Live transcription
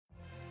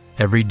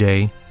Every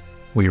day,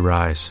 we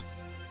rise,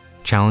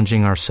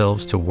 challenging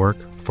ourselves to work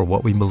for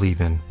what we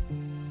believe in.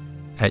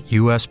 At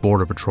U.S.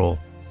 Border Patrol,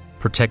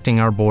 protecting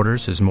our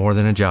borders is more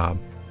than a job.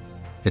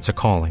 It's a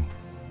calling.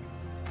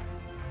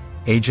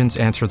 Agents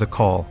answer the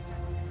call,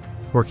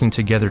 working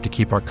together to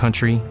keep our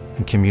country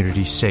and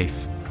communities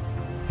safe.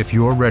 If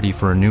you're ready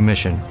for a new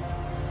mission,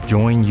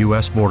 join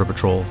U.S. Border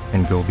Patrol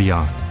and go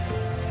beyond.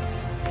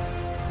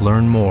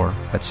 Learn more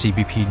at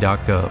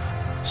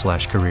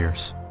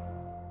cbp.gov/careers.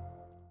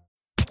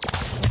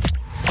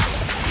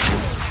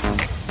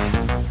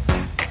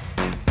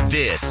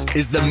 This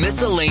is the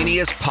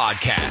Miscellaneous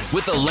Podcast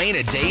with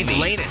Elena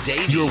Davies.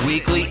 Your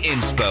weekly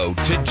inspo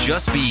to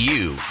just be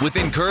you, with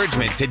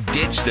encouragement to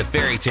ditch the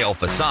fairy tale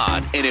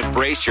facade and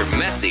embrace your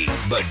messy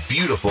but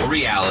beautiful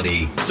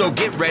reality. So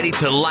get ready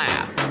to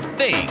laugh,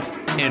 think,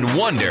 and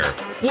wonder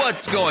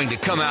what's going to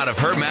come out of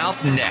her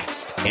mouth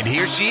next. And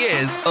here she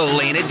is,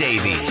 Elena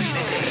Davies.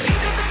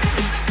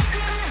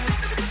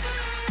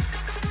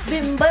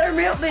 Them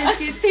buttermilk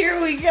biscuits,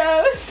 here we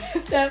go.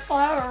 That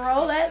flour,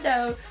 roll that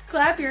dough.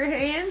 Clap your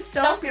hands,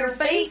 stomp your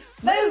feet,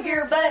 move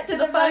your butt to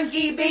the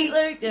funky beat.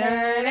 Look, hey,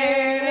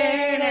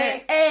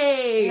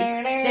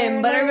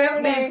 them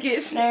buttermilk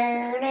biscuits.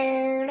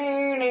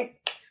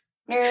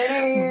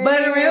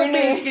 Buttermilk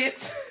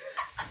biscuits.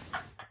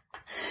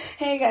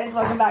 Hey guys,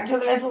 welcome back to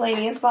the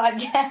Miscellaneous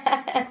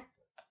Podcast.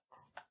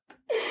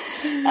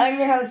 I'm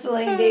your host,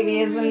 Elena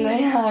Davies, and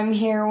I'm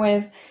here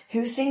with,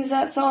 who sings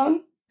that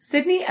song?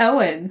 Sydney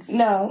Owens.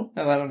 No.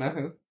 Oh, I don't know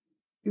who.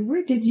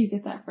 Where did you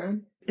get that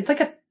from? It's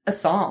like a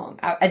song.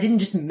 I didn't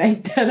just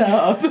make that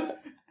up.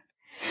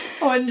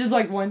 I wouldn't just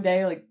like one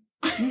day like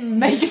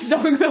make a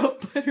song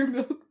about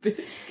buttermilk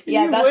biscuits.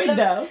 Yeah,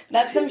 though.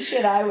 That's some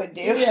shit I would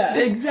do. Yeah,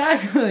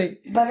 exactly.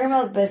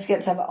 Buttermilk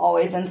biscuits have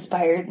always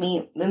inspired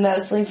me,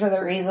 mostly for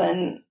the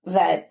reason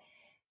that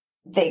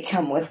they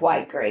come with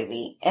white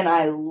gravy, and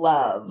I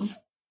love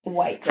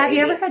white gravy. Have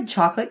you ever had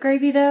chocolate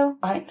gravy though?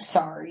 I'm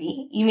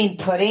sorry. You mean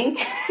pudding?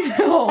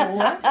 No.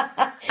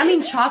 I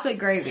mean chocolate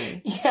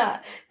gravy. Yeah,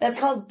 that's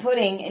called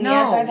pudding, and No.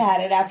 yes, I've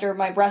had it after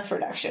my breast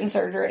reduction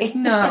surgery.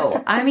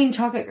 No, I mean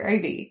chocolate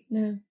gravy.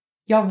 No.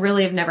 Y'all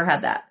really have never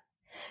had that.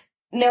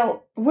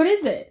 No. What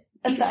is it?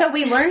 So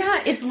we learn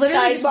how, it's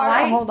literally just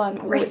white. Hold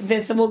on. Wait,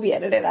 this will be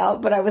edited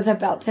out, but I was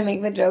about to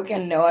make the joke,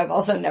 and no, I've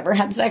also never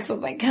had sex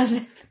with my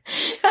cousin.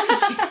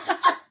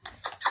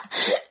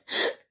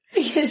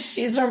 Because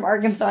she's from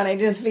Arkansas, and I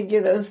just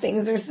figure those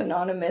things are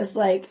synonymous,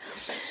 like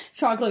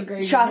Chocolate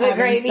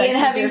gravy. and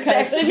having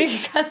sex with your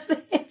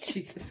cousin.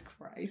 Jesus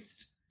Christ.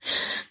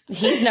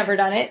 He's never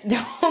done it.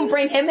 Don't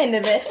bring him into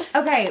this.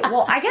 Okay,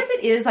 well, I guess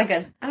it is like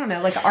an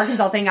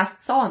Arkansas thing. I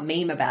saw a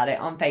meme about it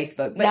on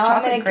Facebook. But Now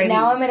chocolate gravy.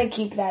 I'm gonna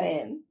keep that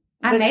in.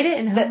 I made it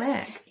in home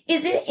ec.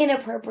 Is it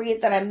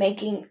inappropriate that I'm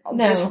making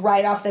No. just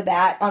right off the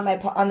bat on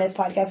this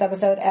podcast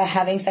episode a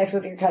having sex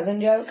with your cousin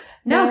joke?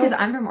 No, because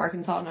I'm from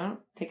Arkansas and I don't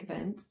take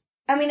offense.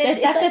 I mean, That's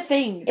a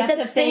thing. It's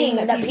That's a thing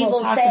that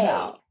people talk say.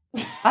 about.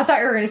 I thought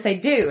you were going to say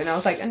do, and I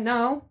was like,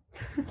 no.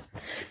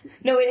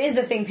 No, it is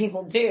a thing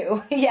people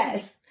do.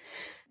 Yes.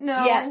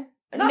 No. Yeah.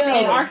 Not No. me.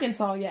 In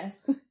Arkansas, yes.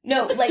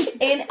 No,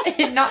 like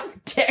And not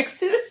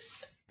Texas.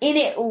 in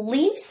at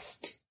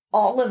least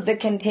all of the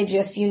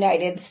contiguous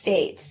United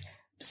States,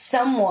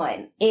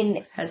 someone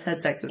in Has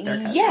had sex with their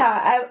cousin.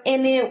 yeah,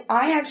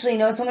 I actually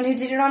know someone who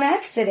did it on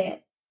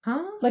accident.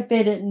 Huh? Like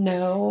they didn't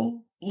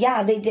know.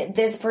 Yeah, they did.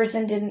 This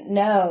person didn't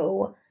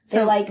know. They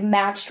So- like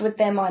matched with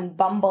them on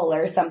Bumble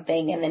or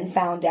something, and then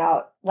found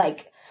out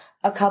like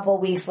a couple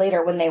weeks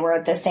later when they were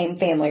at the same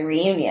family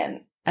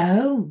reunion.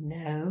 Oh,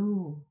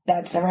 no.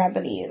 That's never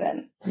happened to you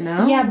then.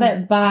 No? Yeah,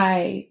 but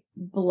by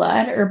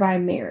blood or by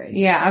marriage?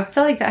 Yeah, I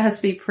feel like that has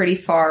to be pretty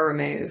far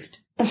removed.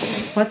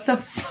 What the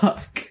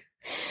fuck?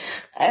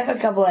 I have a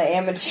couple of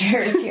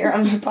amateurs here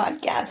on my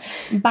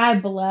podcast. By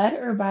blood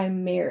or by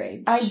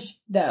marriage? I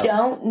though.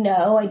 don't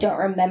know. I don't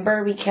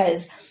remember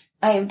because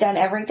I have done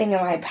everything in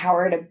my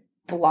power to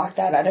block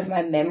that out of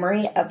my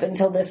memory up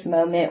until this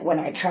moment when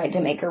I tried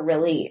to make a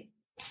really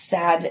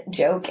sad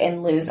joke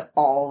and lose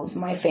all of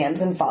my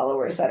fans and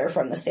followers that are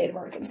from the state of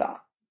Arkansas.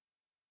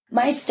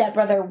 My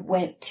stepbrother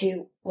went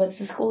to, what's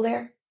the school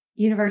there?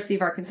 University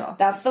of Arkansas.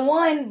 That's the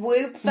one.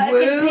 Whoop fucking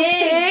Woo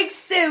pig. pig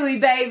suey,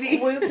 baby.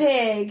 Whoop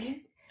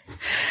pig.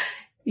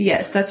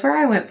 Yes, that's where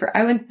I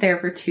went there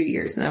for 2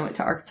 years, and I went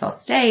to Arkansas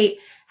State.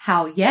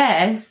 How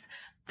yes,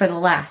 for the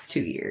last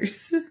 2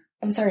 years.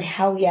 I'm sorry,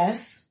 how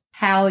yes?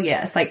 How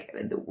yes, like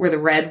we're the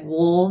red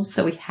wolves,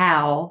 so we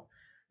howl.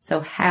 So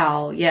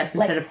howl yes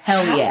instead of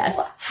hell yes.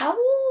 How?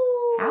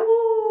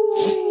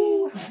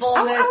 Howl.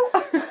 Full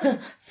moon.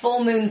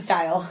 Full moon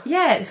style.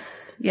 Yes.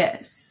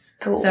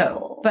 Cool.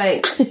 So,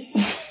 but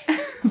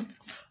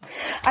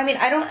I mean,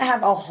 I don't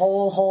have a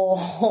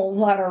whole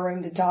lot of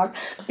room to talk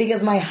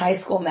because my high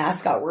school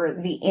mascot were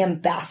the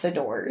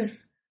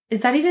ambassadors.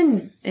 is that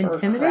even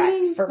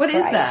intimidating? For What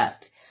is Christ.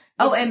 that?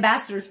 Oh,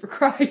 ambassadors for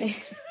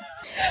Christ.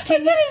 That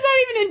is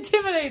not even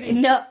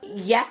intimidating. No,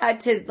 yeah,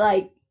 to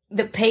like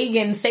the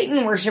pagan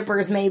Satan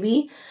worshipers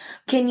maybe.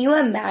 Can you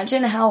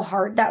imagine how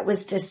hard that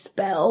was to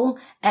spell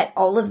at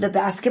all of the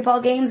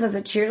basketball games as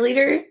a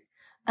cheerleader?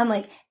 I'm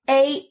like,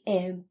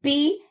 AMBASSADOR.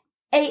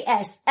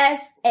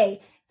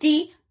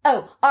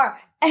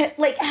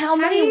 Like, how How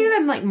do many? you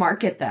even, like,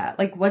 market that?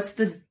 Like, what's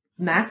the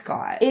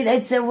mascot?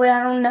 It's a, well,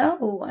 I don't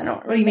know. I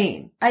don't. What do you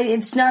mean?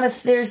 It's not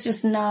if there's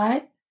just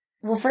not.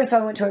 Well, first of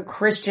all, I went to a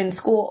Christian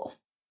school.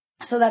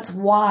 So that's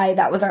why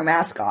that was our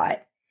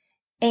mascot.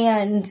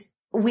 And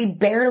we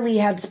barely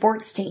had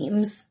sports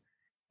teams.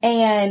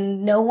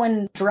 And no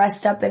one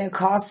dressed up in a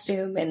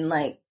costume and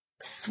like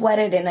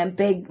sweated in a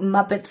big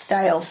Muppet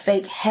style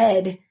fake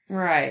head.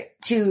 Right.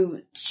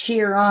 To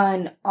cheer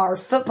on our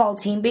football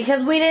team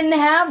because we didn't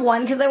have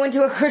one because I went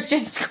to a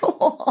Christian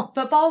school.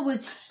 Football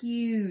was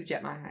huge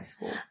at my high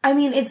school. I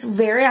mean, it's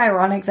very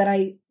ironic that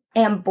I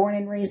am born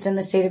and raised in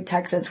the state of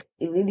Texas.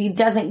 It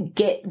doesn't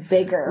get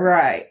bigger.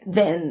 Right.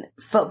 Than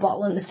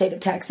football in the state of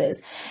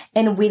Texas.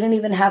 And we didn't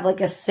even have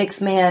like a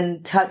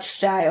 6-man touch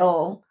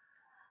style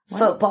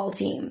football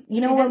team.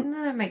 You know what?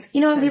 That makes You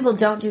know when sense. people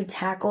don't do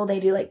tackle, they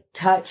do like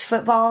touch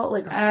football,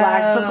 like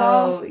flag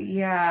football. Oh,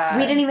 yeah.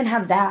 We didn't even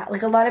have that.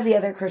 Like a lot of the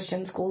other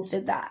Christian schools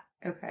did that.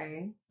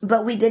 Okay.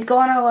 But we did go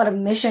on a lot of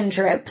mission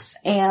trips,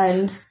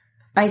 and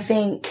I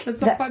think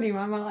That's so funny,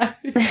 Mama.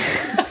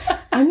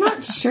 I'm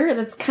not sure.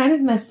 That's kind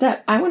of messed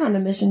up. I went on a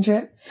mission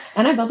trip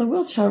and I built a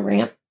wheelchair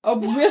ramp. Oh,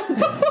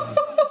 really?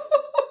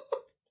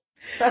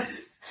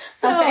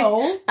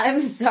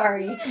 I'm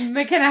sorry.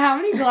 McKenna, how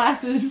many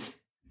glasses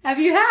have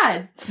you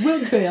had?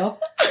 Wheelchair.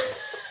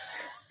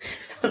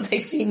 Sounds like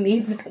she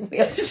needs a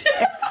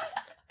wheelchair.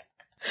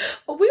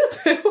 A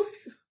wheelchair.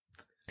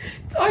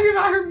 Talking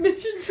about her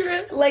mission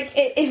trip. Like,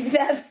 if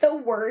that's the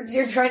words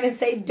you're trying to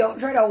say, don't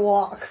try to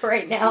walk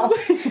right now.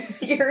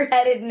 You're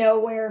headed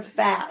nowhere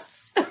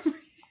fast.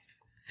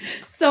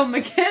 So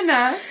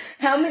McKenna,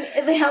 How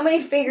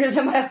many fingers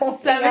am I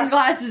holding 7 up?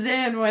 glasses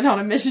in, went on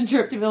a mission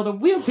trip to build a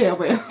wheelchair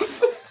ramp.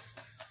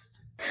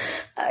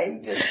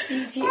 I'm just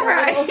TT. All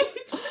right.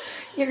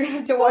 You're gonna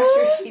have to wash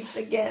your sheets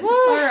again.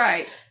 All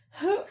right.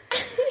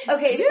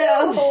 Okay,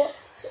 so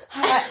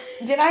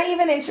did I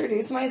even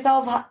introduce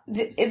myself?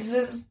 This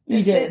is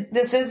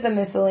the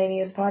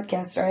Miscellaneous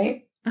Podcast,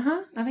 right?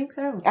 Uh-huh. I think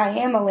so. I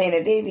am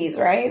Elena Davies,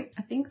 right?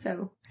 I think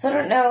so. So I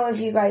don't know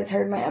if you guys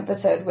heard my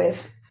episode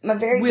with my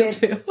very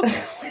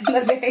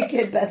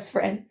good best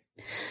friend,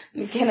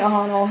 McKenna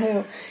Honnell,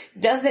 who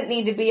doesn't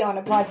need to be on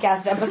a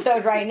podcast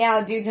episode right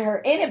now due to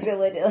her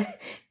inability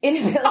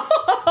to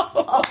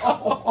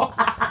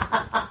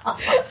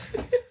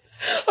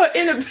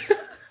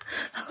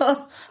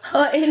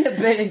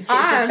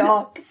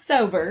talk.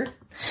 Sober.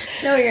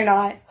 No, you're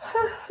not.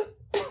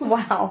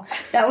 Wow.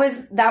 That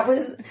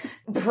was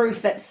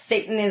proof that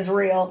Satan is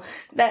real,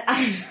 that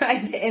I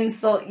tried to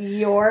insult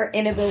your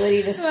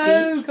inability to speak.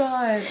 Oh,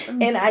 God.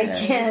 And I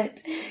can't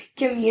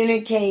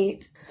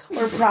communicate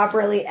or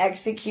properly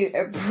execute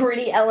a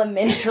pretty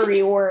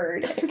elementary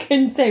word. I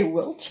couldn't say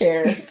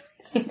wheelchair.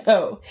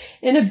 So,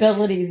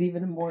 inability is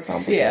even more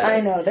complicated. Yeah.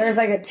 I know. There's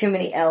like too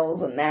many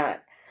L's in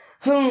that.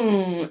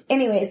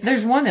 Anyways.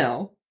 There's one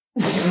L.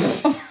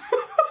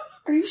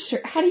 Are you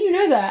sure? How do you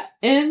know that?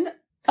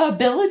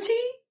 Inability?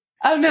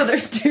 Oh, no,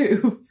 there's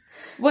 2.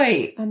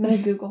 Wait. I'm gonna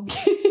Google.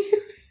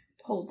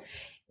 Hold.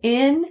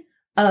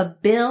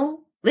 Inability.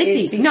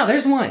 No,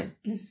 there's 1.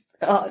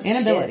 Oh,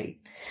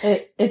 Inability.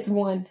 It's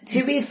 1.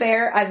 To be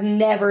fair, I've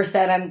never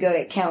said I'm good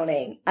at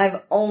counting.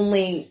 I've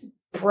only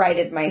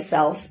prided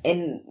myself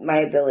in my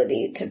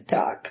ability to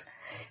talk,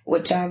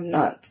 which I'm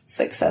not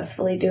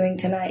successfully doing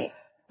tonight.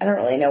 I don't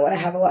really know what I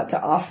have a lot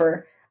to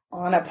offer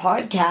on a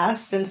podcast,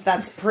 since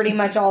that's pretty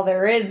much all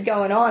there is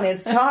going on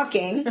is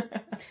talking.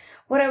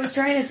 What I was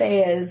trying to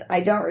say is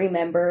I don't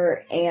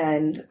remember,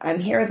 and I'm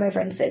here with my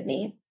friend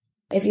Sydney.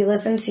 If you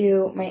listen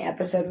to my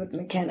episode with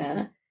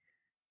McKenna,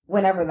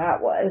 whenever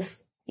that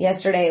was,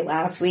 yesterday,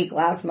 last week,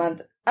 last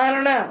month, I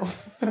don't know.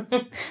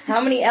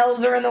 How many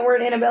L's are in the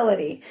word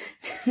inability?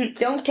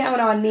 Don't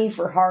count on me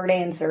for hard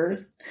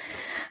answers.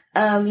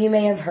 You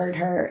may have heard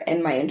her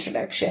in my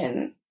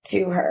introduction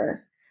to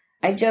her.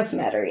 I just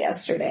met her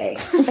yesterday.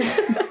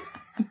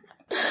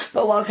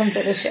 But welcome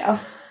to the show.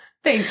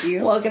 Thank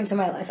you. Welcome to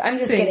my life. I'm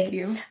just Thank kidding.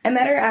 you. I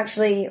met her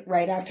actually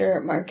right after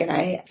Mark and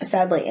I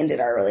sadly ended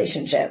our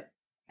relationship.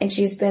 And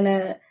she's been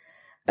a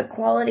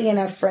quality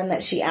enough friend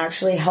that she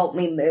actually helped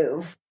me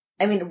move.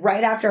 I mean,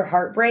 right after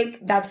heartbreak,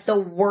 that's the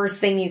worst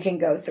thing you can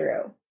go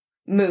through.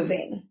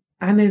 Moving.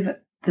 I move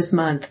this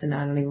month and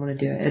I don't even want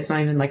to do it. It's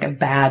not even like a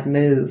bad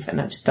move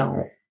and I just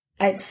don't.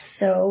 It's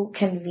so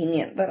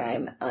convenient that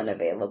I'm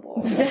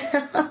unavailable. I didn't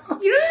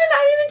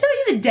even tell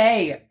you the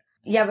day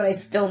Yeah, but I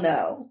still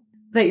know.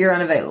 that you're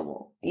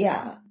unavailable.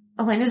 Yeah.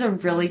 Elena's a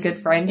really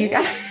good friend, you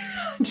guys.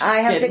 I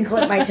have kidding. to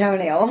clip my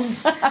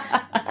toenails.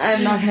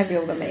 I'm not going to be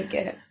able to make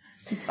it.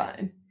 It's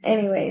fine.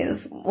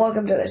 Anyways,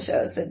 welcome to the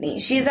show, Sydney.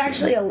 She's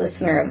actually a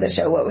listener of the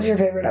show. What was your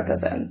favorite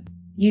episode?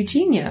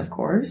 Eugenia, of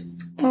course.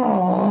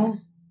 Aww.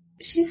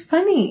 She's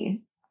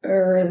funny.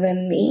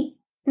 Than me?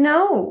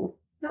 No,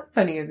 not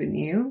funnier than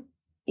you.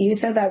 You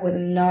said that with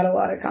not a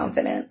lot of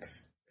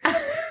confidence.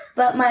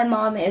 But my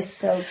mom is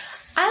so...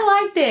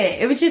 I liked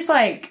it. It was just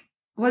like,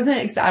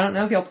 I don't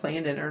know if y'all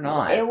planned it or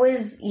not. It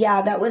was,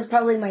 that was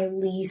probably my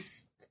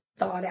least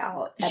thought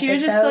out episode. She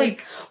was just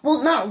like...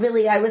 Well, not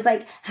really. I was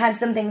like, had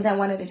some things I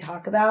wanted to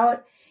talk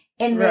about,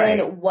 and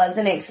then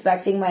wasn't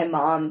expecting my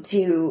mom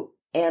to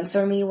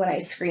answer me when I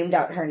screamed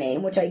out her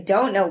name, which I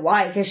don't know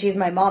why, because she's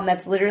my mom.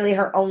 That's literally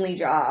her only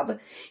job,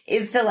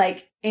 is to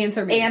like...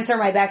 answer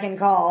my beck and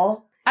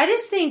call. I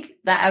just think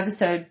that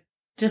episode,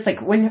 just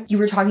like when you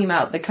were talking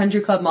about the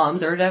country club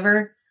moms or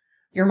whatever,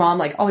 your mom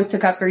like always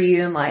took up for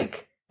you and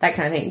like that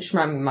kind of thing. Just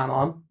reminded me of my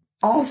mom.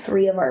 All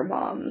three of our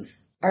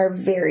moms are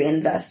very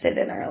invested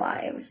in our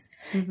lives,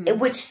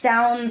 which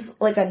sounds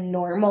like a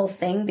normal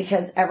thing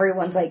because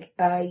everyone's like,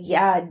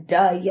 yeah,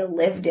 duh, you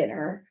lived in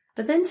her.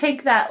 But then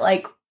take that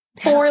like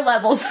 4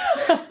 levels.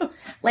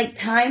 Like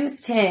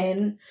times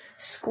 10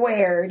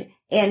 squared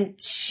and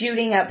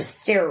shooting up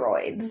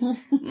steroids.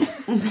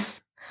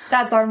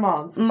 That's our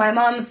moms. My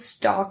mom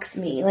stalks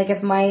me. Like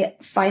if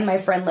find my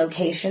friend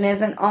location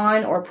isn't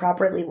on or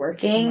properly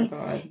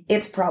working,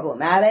 it's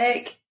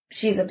problematic.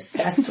 She's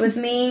obsessed with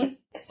me.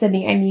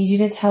 Sydney, I need you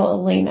to tell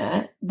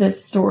Elena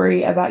this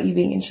story about you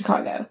being in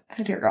Chicago.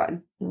 Oh dear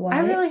God. What?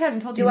 I really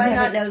haven't told you. Do I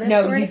not know this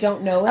no, story? No, you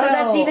don't know it. Oh,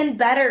 that's even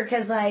better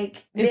because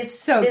like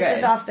this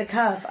is off the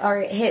cuff. All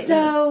right, hit me.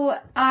 So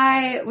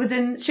I was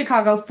in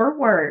Chicago for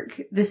work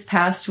this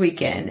past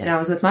weekend and I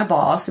was with my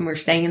boss and we were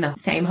staying in the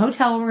same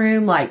hotel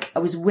room. Like I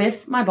was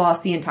with my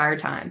boss the entire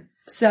time.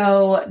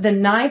 So the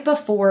night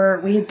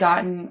before we had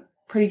gotten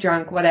pretty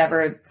drunk,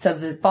 whatever. So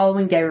the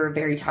following day we were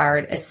very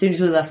tired. As soon as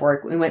we left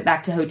work, we went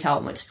back to hotel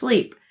and went to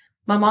sleep.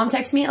 My mom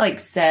texted me at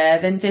like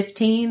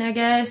 7:15, I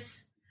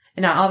guess.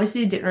 And I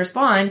obviously didn't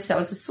respond because I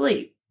was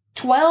asleep.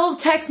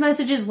 12 text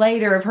messages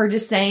later of her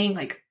just saying,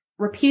 like,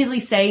 repeatedly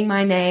saying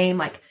my name,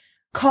 like,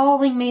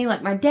 calling me,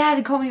 like, my dad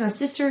had called me, my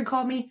sister had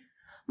called me.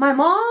 My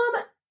mom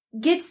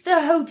gets the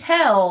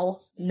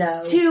hotel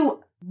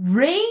to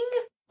ring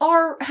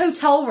our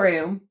hotel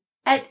room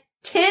at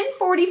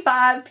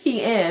 10:45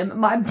 p.m.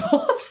 My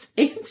boss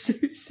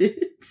answers it.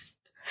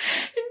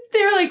 And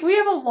they're like, we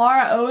have a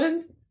Laura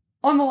Owens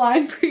on the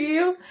line for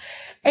you.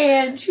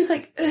 And she was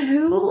like,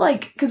 who?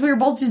 Like, cause we were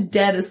both just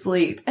dead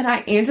asleep. And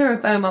I answered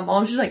her phone. My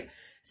mom, she's like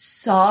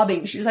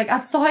sobbing. She was like, I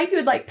thought you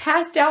had like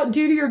passed out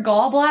due to your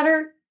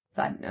gallbladder.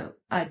 Side note,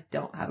 I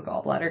don't have a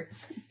gallbladder.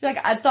 She's like,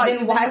 I thought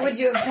then why would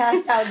you have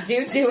passed out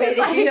due to it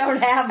if you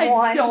don't have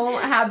one? I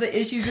don't have the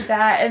issues with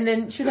that. And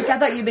then she was like, I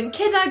thought you'd been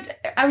kidnapped.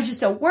 I was just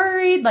so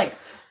worried. Like,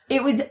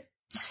 it was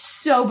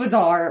so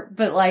bizarre,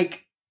 but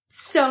like,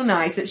 so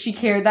nice that she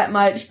cared that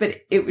much, but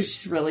it was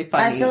just really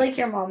funny. I feel like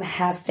your mom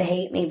has to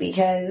hate me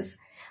because,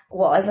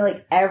 well, I feel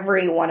like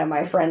every one of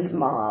my friends'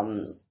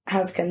 moms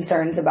has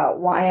concerns about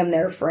why I'm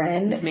their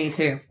friend. It's me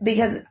too.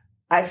 Because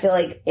I feel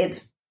like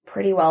it's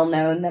pretty well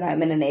known that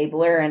I'm an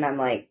enabler and I'm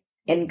like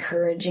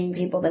encouraging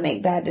people to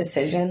make bad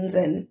decisions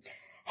and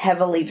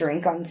heavily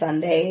drink on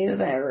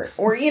Sundays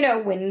or you know,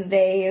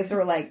 Wednesdays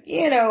or like,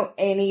 you know,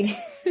 any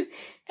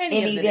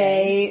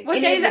day.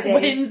 What day is it?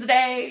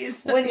 Wednesdays.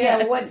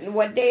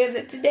 What day is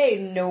it today?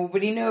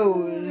 Nobody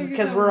knows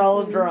because we're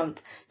all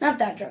drunk. Not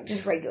that drunk,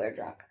 just regular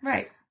drunk.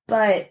 Right.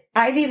 But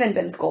I've even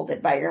been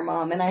scolded by your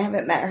mom and I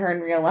haven't met her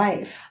in real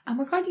life. Oh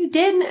my God, you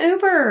did in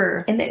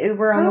Uber. In the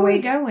Uber on the way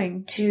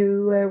going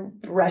to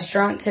a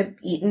restaurant to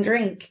eat and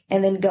drink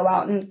and then go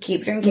out and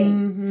keep drinking.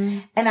 Mm-hmm.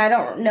 And I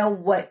don't know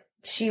what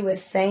she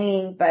was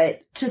saying,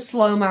 but to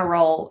slow my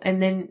roll. And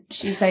then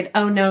she said,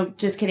 oh no,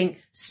 just kidding.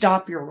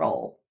 Stop your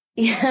roll.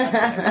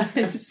 Yeah.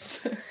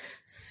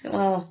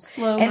 Well,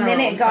 and then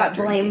it got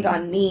blamed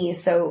on me.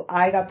 So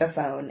I got the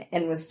phone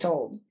and was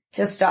told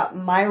to stop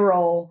my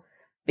roll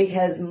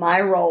because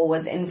my roll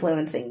was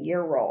influencing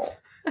your roll.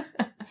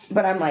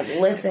 But I'm like,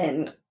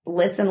 listen,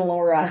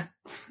 Laura.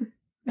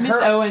 Miss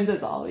Owens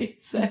is always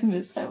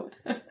Miss Owens.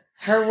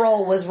 Her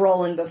roll was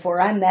rolling before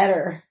I met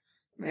her.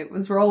 It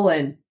was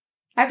rolling.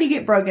 After you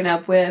get broken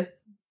up with,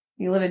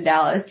 you live in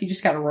Dallas, you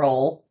just gotta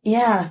roll.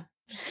 Yeah.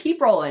 Just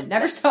keep rolling.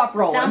 Never stop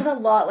rolling. Sounds a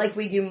lot like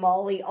we do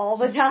Molly all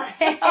the time.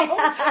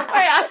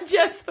 I'm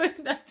just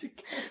putting that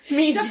together.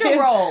 Me just too. To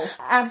roll.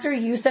 After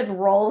you said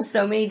roll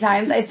so many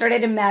times, I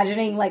started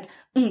imagining like,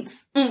 and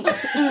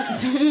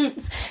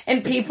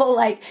people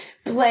like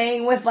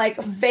playing with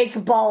like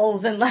fake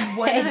balls and like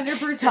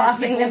 100%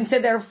 tossing them to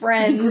their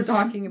friends. We're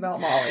talking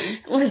about Molly.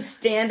 Was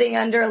standing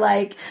under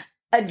like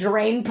a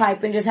drain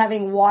pipe and just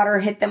having water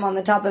hit them on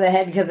the top of the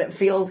head because it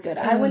feels good.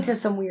 I went to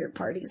some weird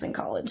parties in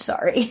college,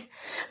 sorry.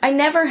 I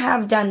never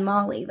have done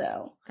Molly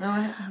though.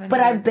 But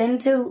I've been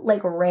to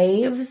like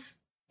raves.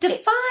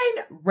 Define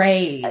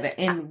rave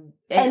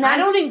and I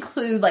don't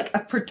include like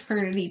a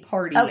fraternity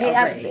party.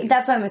 Okay,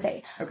 that's what I'm gonna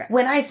say. Okay.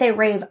 When I say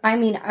rave, I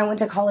mean I went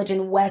to college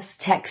in West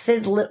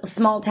Texas,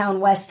 small town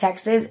West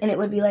Texas, and it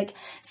would be like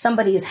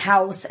somebody's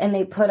house and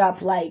they put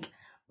up like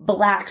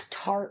black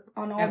tarp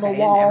on all the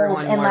walls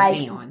and like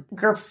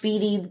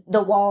graffitied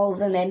the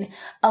walls, and then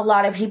a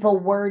lot of people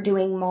were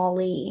doing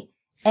Molly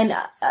and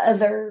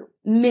other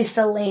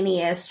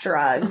miscellaneous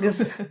drugs.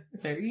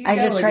 There you I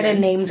go just try again.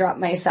 to name drop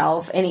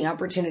myself any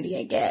opportunity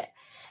I get.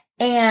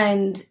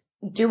 and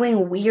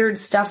doing weird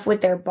stuff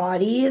with their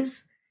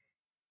bodies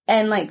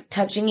and like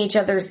touching each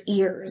other's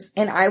ears.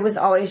 And I was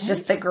always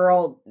just the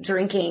girl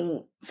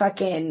drinking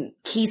fucking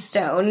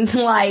Keystone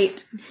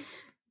Light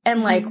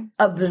and like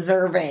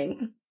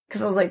observing.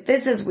 Cause I was like,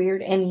 this is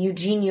weird. And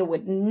Eugenia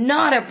would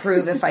not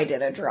approve if I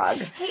did a drug.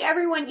 Hey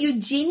everyone,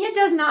 Eugenia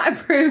does not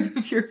approve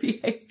of your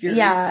behavior.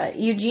 Yeah,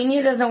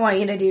 Eugenia doesn't want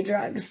you to do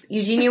drugs.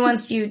 Eugenia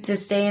wants you to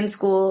stay in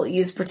school,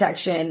 use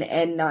protection,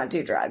 and not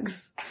do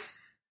drugs.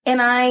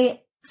 And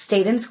I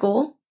stayed in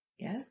school.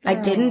 Yes, I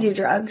girl. didn't do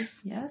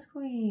drugs. Yes,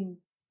 queen.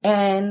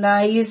 And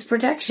I used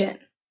protection.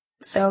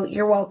 So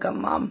you're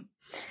welcome, Mom.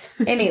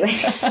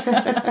 Anyways.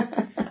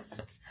 I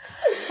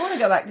want to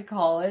go back to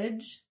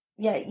college.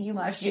 Yeah, you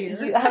last year.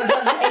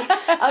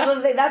 I was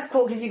gonna say that's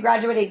cool because you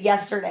graduated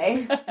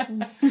yesterday.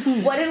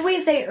 What did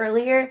we say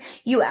earlier?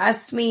 You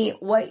asked me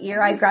what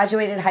year I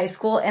graduated high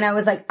school, and I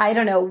was like, I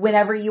don't know,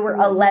 whenever you were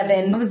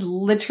 11. I was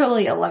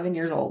literally 11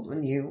 years old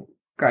when you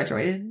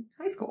graduated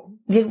high school.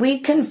 Did we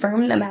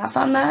confirm the math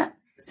on that?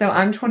 So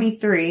I'm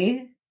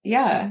 23.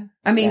 Yeah.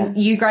 I mean,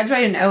 You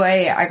graduated in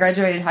 08. I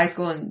graduated high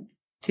school in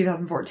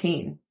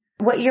 2014.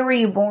 What year were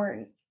you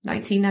born?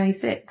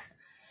 1996.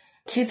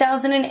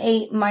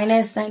 2008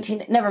 minus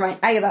 19. Never mind.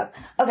 I give up.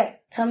 Okay.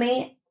 Tell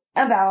me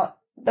about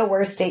the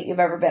worst date you've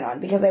ever been on,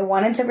 because I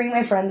wanted to bring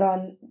my friends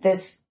on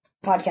this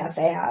podcast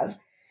I have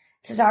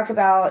to talk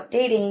about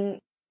dating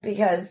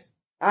because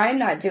I'm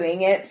not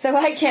doing it, so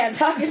I can't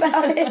talk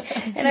about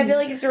it. And I feel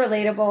like it's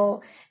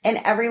relatable, and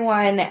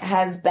everyone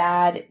has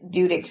bad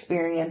dude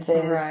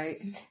experiences.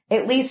 Right.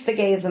 At least the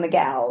gays and the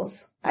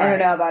gals. I don't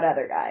know about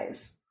other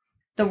guys.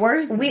 The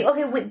worst.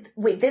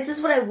 Wait, this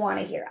is what I want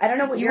to hear. I don't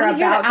know what you're about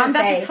about to say. I'm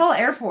about to tell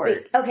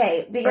airport.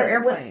 Okay, because or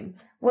airplane.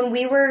 When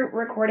we were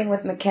recording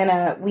with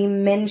McKenna, we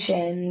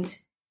mentioned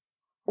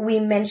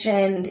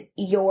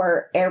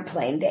your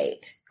airplane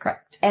date.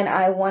 Correct. And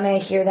I want to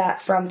hear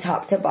that from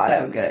top to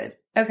bottom. So good.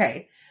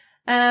 Okay.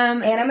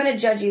 And I'm going to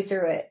judge you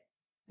through it.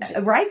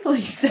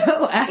 Rightfully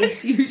so,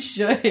 as you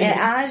should. And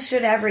as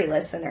should every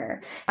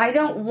listener. I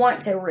don't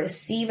want to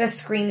receive a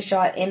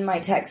screenshot in my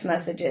text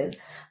messages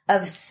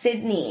of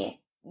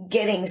Sydney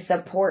getting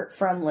support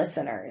from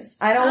listeners.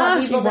 I don't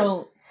want people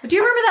to... Do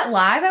you remember that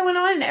live I went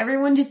on and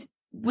everyone just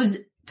was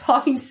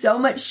talking so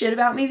much shit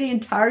about me the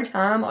entire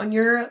time on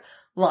your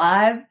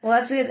live? Well,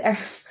 that's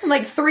because...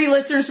 like 3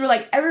 listeners were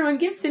like, everyone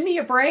give Sydney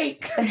a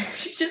break.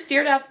 She's just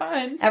here to have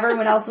fun.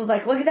 Everyone else was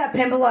like, look at that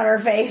pimple on her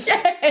face.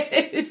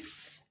 Yes.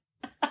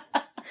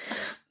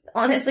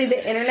 Honestly,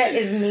 the internet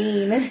is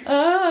mean.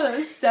 Oh,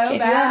 that's so Can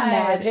bad. you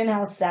imagine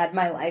how sad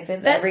my life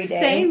is that every day?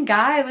 Same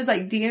guy was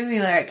like DMing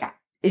me like,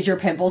 is your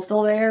pimple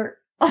still there?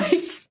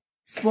 Like,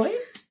 what?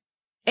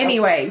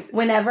 Anyways.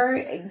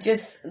 Whenever,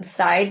 just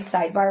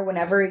sidebar,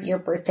 whenever your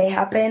birthday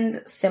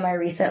happened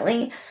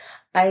semi-recently,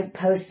 I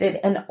posted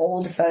an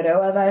old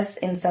photo of us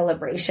in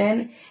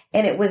celebration,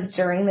 and it was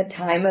during the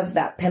time of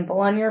that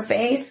pimple on your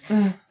face.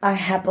 I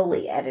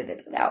happily edited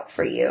it out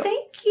for you.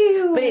 Thank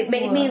you. But it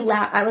made me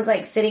laugh. I was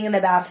like sitting in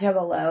the bathtub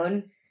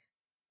alone,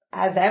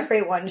 as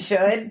everyone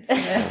should.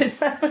 Yes.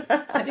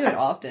 I do it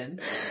often.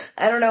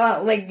 I don't know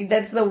how, like,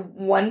 that's the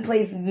one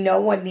place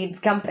no one needs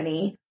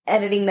company.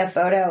 Editing the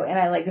photo, and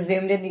I like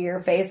zoomed into your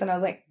face, and I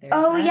was like,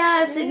 "Oh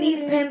yeah,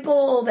 Sydney's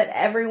pimple," that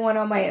everyone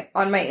on my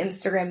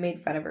Instagram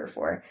made fun of her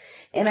for,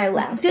 and I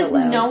laughed. Does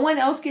alone. no one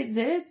else get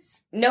zits?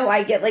 No,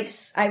 I get like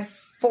I've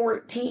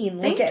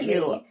 14. Look at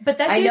me. But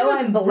that I know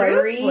I'm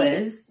blurry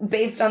ruthless.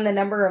 based on the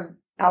number of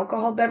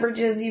alcohol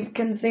beverages you've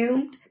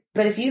consumed.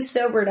 But if you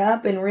sobered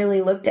up and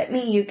really looked at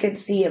me, you could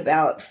see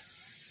about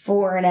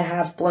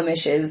 4.5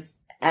 blemishes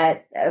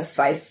at a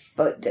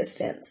 5-foot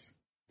distance.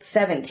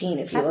 17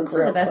 if you look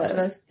real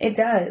close. It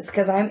does,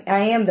 because I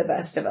am the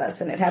best of us,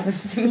 and it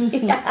happens to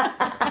me.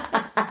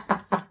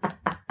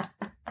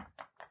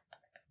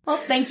 Well,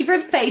 thank you for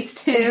the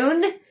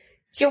Facetune.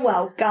 You're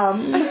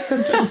welcome.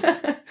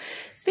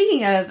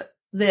 Speaking of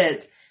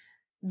this,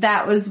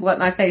 that was what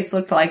my face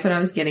looked like when I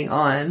was getting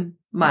on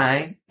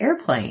my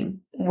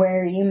airplane.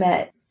 Where you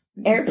met.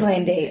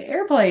 Airplane date.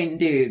 Airplane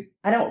dude.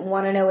 I don't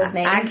want to know his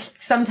name. I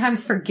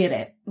sometimes forget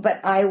it.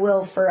 But I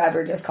will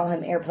forever just call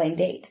him Airplane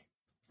Date.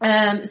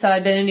 So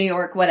I'd been in New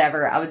York,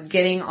 whatever. I was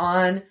getting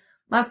on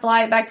my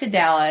flight back to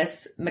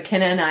Dallas.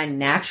 McKenna and I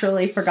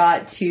naturally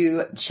forgot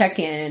to check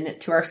in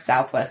to our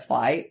Southwest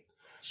flight.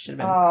 Should have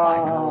been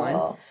flight number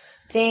 1.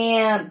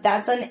 Damn,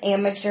 that's an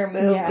amateur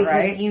move,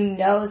 because you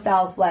know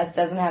Southwest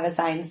doesn't have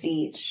assigned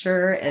seats.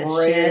 Sure as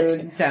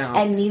Rude. shit don't.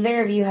 And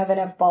neither of you have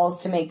enough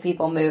balls to make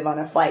people move on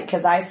a flight,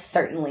 because I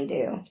certainly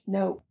do.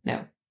 No.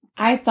 No.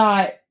 I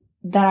thought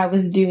that I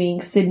was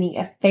doing Sydney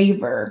a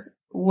favor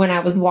when I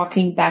was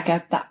walking back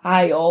up the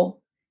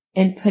aisle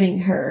and putting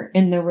her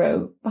in the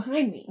row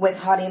behind me. With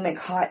Hottie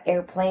McHot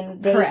airplane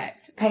date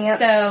Correct.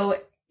 pants. So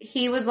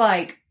he was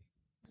like,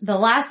 the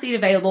last seat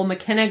available,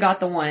 McKenna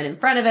got the one in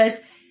front of us,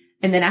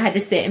 and then I had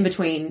to sit in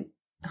between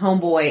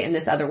homeboy and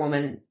this other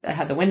woman that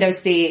had the window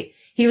seat.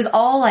 He was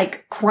all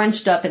like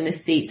crunched up in the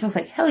seat. So I was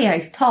like, hell yeah,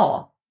 he's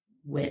tall,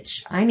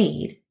 which I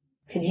need.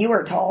 Because you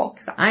are tall.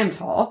 Because I'm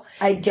tall.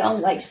 I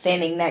don't like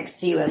standing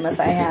next to you unless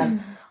I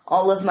have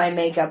all of my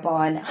makeup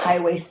on,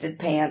 high-waisted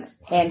pants,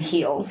 and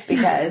heels,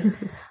 because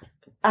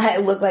I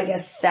look like a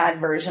sad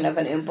version of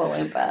an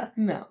Oompa Loompa.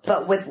 No.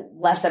 But with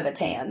less of a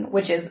tan,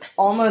 which is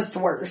almost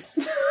worse.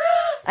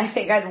 I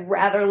think I'd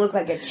rather look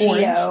like a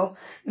Cheeto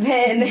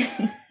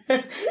than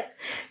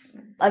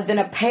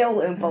a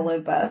pale Oompa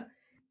Loompa.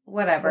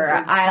 Whatever.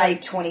 I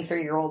like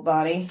 23-year-old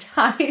body.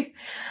 I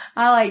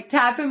like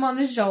tap him on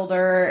the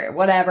shoulder,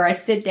 whatever. I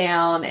sit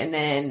down and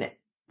then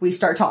we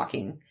start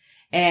talking.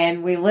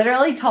 And we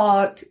literally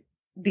talked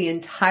the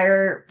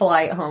entire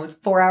flight home. It's a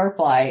 4-hour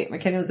flight.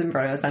 McKenna was in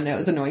front of us. I know it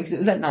was annoying because it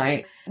was at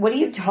night. What do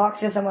you talk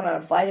to someone on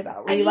a flight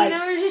about? Were you like,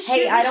 just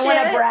hey, I don't want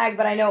to brag,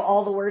 but I know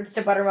all the words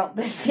to buttermilk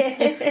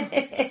biscuit.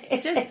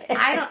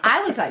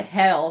 I looked like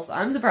hell, so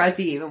I'm surprised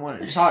he even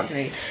wanted to talk to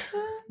me.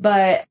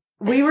 But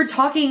we were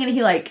talking and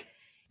he like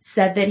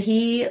said that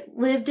he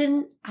lived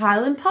in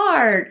Highland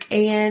Park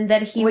and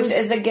that Which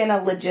is again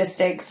a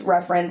logistics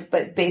reference,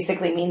 but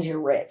basically means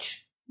you're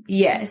rich.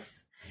 Yes.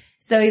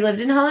 So he lived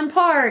in Highland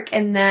Park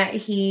and that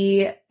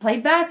he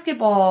played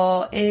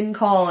basketball in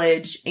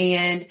college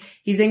and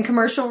he's in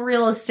commercial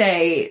real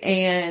estate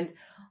and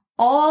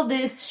all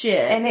this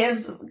shit. And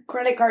his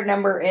credit card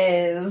number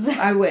is...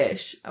 I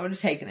wish. I would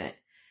have taken it.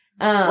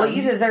 Well,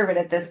 you deserve it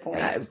at this point.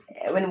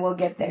 And we'll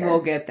get there.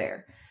 We'll get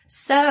there.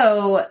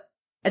 So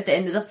at the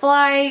end of the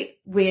flight,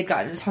 we had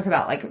gotten to talk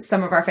about like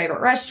some of our favorite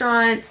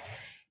restaurants.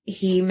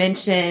 He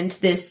mentioned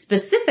this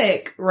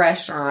specific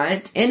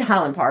restaurant in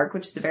Highland Park,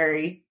 which is a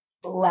very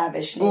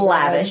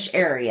lavish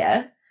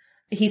area.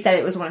 He said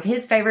it was one of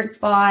his favorite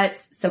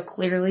spots, so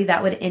clearly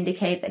that would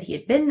indicate that he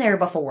had been there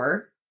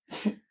before.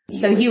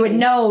 So he would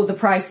know the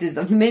prices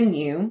of the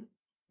menu.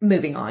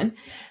 Moving on.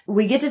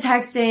 We get to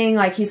texting,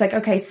 like he's like,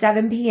 okay,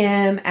 7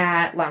 p.m.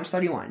 at Lounge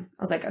 31.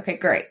 I was like, okay,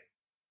 great.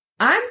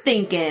 I'm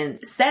thinking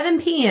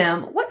 7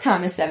 p.m. What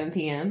time is 7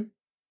 p.m.?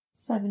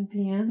 7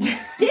 p.m.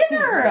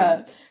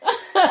 Dinner!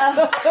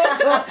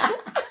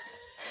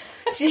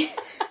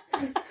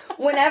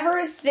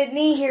 Whenever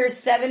Sydney hears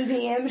 7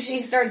 p.m., she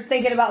starts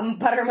thinking about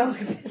buttermilk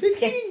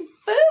biscuits.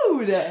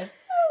 Food!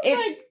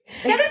 7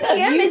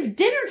 p.m. is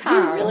dinner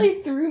time. You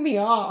really threw me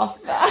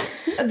off. That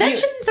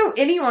shouldn't throw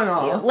anyone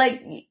off.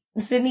 Like,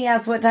 Sydney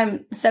asked what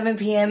time 7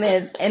 p.m.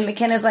 is, and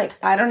McKenna's like,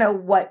 I don't know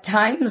what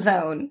time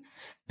zone.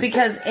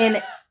 Because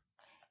in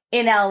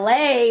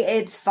LA,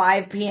 it's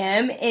 5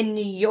 p.m. In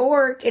New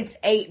York, it's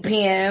 8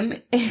 p.m.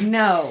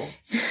 No.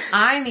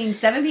 I mean,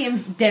 7 p.m.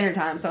 is dinner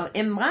time. So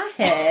in my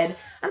head,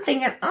 I'm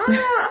thinking, I'm going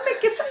to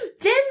get some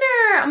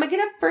dinner. I'm going to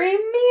get a free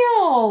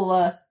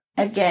meal.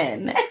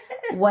 Again,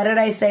 what did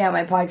I say on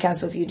my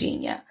podcast with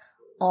Eugenia?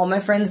 All my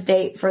friends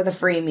date for the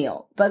free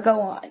meal. But go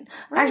on.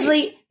 Right.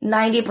 Actually,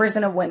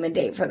 90% of women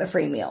date for the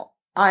free meal.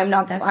 I'm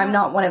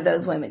not one of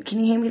those women. Can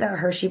you hand me that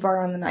Hershey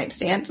bar on the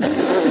nightstand?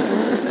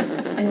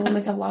 It will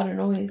make a lot of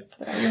noise.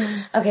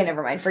 Okay,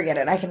 never mind. Forget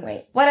it. I can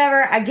wait.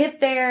 Whatever. I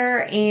get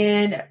there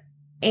and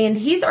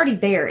he's already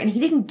there and he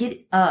didn't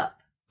get up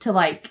to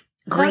like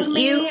greet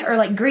me or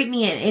like greet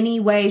me in any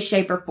way,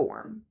 shape, or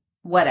form.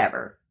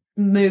 Whatever.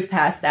 Move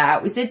past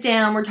that. We sit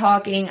down. We're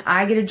talking.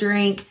 I get a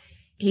drink.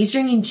 He's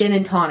drinking gin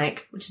and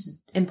tonic, which is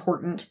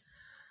important.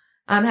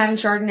 I'm having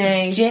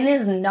Chardonnay. Gin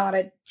is not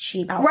a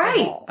cheap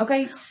alcohol. Right.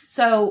 Okay.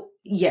 So,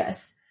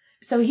 yes.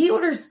 So he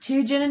orders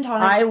 2 gin and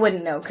tonics. I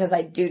wouldn't know because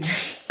I do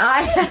drink.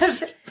 I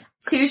have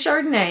 2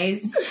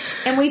 Chardonnays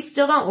and we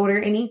still don't order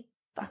any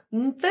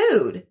fucking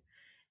food.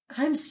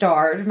 I'm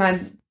starved.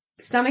 My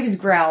stomach is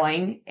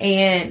growling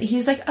and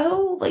he's like,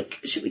 oh, like,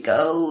 should we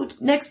go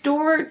next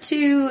door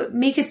to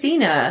Mi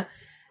Casina?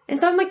 And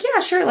so I'm like,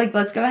 yeah, sure. Like,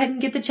 let's go ahead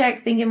and get the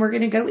check thinking we're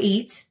going to go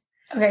eat.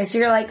 Okay. So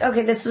you're like,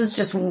 okay, this was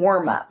just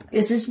warm up.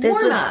 This was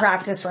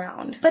practice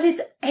round. But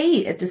it's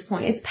 8 at this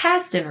point. It's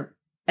past dinner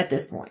at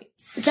this point.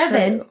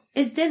 7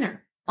 is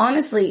dinner.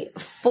 Honestly,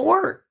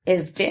 4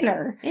 is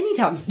dinner.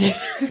 Anytime's dinner.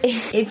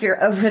 If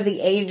you're over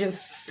the age of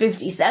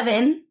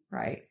 57.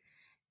 Right.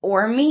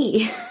 Or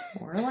me.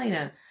 Or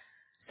Elena.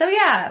 So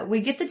yeah,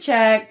 we get the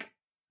check.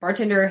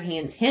 Bartender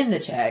hands him the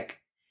check.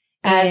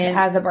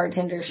 As a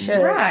bartender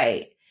should.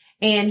 Right.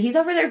 And he's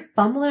over there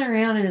fumbling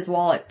around in his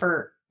wallet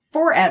for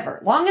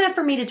forever. Long enough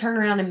for me to turn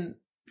around and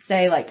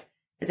say, like,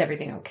 is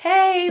everything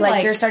okay?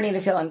 Like you're starting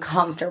to feel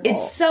uncomfortable.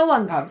 It's so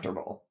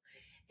uncomfortable.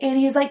 And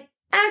he's like,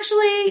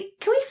 actually,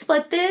 can we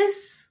split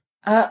this?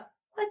 What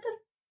the?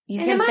 You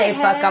can say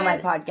fuck on my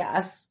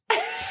podcast. And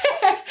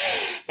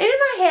in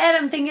my head,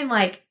 I'm thinking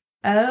like,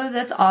 oh,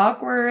 that's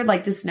awkward.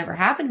 Like this never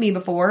happened to me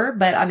before.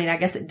 But I mean, I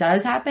guess it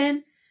does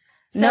happen.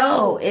 So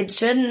no, it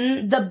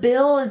shouldn't. The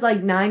bill is like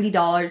 $90,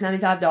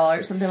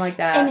 $95, something like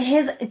that.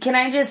 And can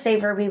I just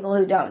say for people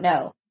who don't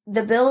know,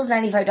 the bill is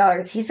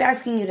 $95. He's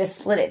asking you to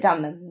split it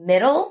down the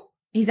middle.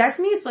 He's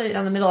asking me to split it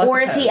down the middle.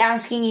 Or is he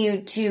asking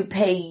you to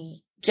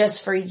pay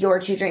just for your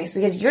 2 drinks?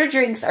 Because your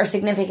drinks are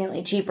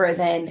significantly cheaper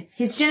than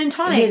his gin and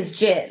tonic. His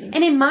gin.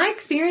 And in my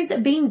experience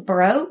of being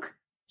broke,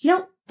 you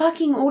don't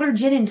fucking order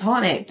gin and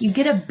tonic. You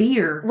get a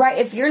beer. Right.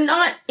 If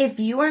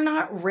you are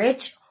not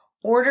rich,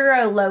 order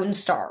a Lone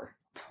Star.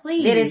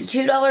 Please. It is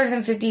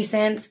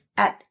 $2.50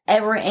 at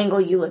every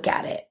angle you look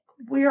at it.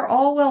 We are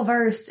all well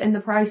versed in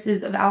the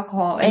prices of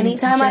alcohol. And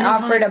Anytime I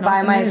offer to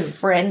buy my move.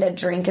 friend a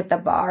drink at the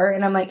bar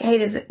and I'm like, hey,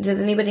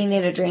 does anybody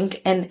need a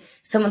drink? And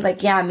someone's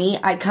like, yeah, me.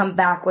 I come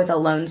back with a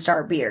Lone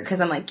Star beer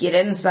because I'm like, you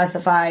didn't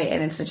specify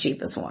and it's the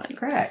cheapest one.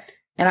 Correct.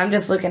 And I'm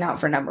just looking out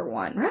for number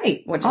one.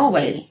 Right. Which is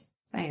always. me.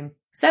 Same.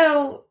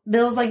 So,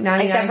 bill's like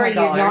 $99. Except for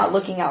you're not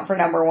looking out for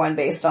number one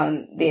based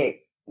on this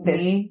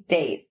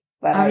date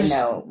that I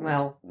know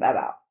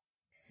about.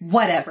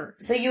 Whatever.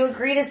 So you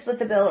agree to split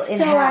the bill in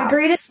half. half. So I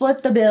agree to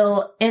split the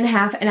bill in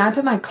half and I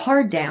put my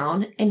card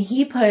down and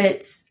he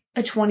puts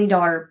a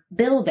 $20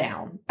 bill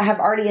down. I have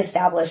already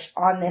established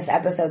on this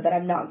episode that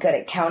I'm not good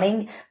at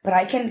counting, but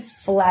I can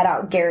flat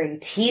out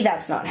guarantee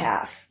that's not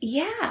half.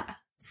 Yeah.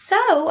 So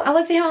I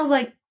looked at him and I was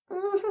like,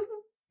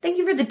 thank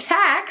you for the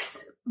tax,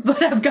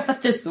 but I've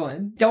got this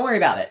one. Don't worry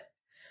about it.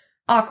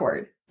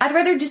 Awkward. I'd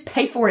rather just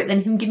pay for it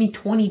than him give me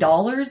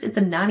 $20. It's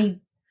a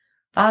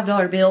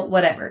 $95 bill,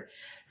 whatever.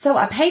 So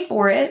I pay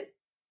for it.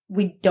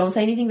 We don't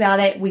say anything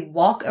about it. We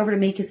walk over to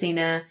Mi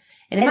Cocina.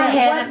 And in my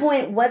head, at what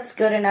point, what's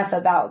good enough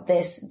about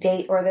this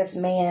date or this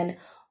man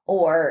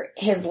or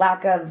his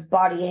lack of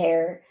body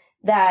hair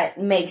that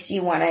makes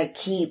you want to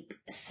keep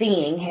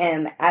seeing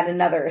him at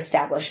another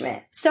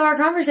establishment? So our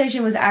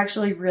conversation was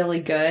actually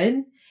really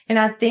good. And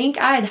I think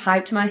I had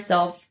hyped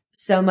myself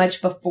so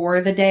much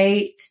before the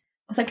date.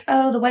 I was like,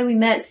 oh, the way we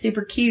met is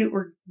super cute.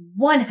 We're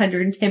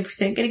 110%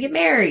 going to get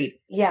married.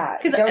 Yeah.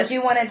 Don't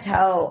you want to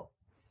tell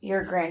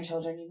your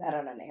grandchildren you met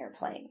on an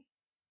airplane?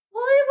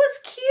 Well, it was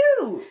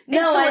cute.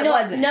 No, I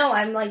know. No,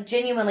 I'm like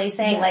genuinely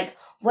saying like,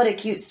 what a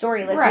cute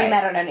story. Like we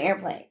met on an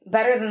airplane.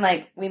 Better than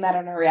like we met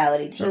on a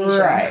reality TV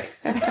show.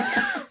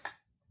 Right.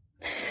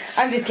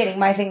 I'm just kidding.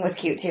 My thing was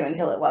cute too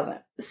until it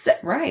wasn't. So,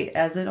 right.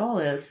 As it all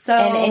is. So.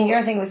 And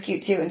your thing was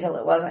cute too until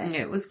it wasn't.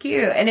 It was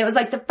cute. And it was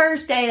like the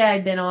first date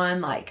I'd been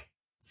on like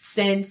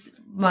since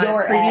my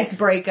Your previous ex.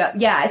 breakup.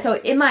 Yeah. So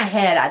in my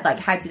head, I'd like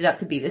hyped it up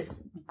to be this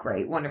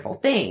great, wonderful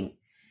thing.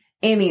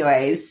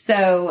 Anyways,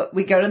 so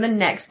we go to the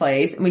next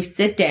place and we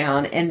sit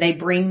down and they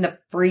bring the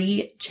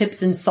free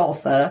chips and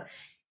salsa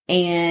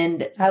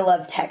and I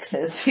love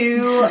Texas.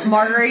 2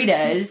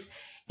 margaritas.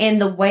 And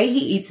the way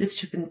he eats this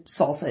chip and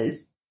salsa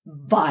is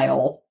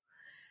vile.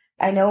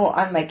 I know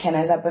on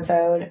McKenna's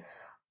episode,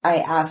 I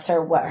asked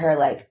her what her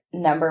like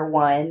number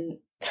one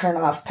turn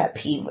off pet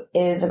peeve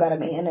is about a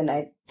man, and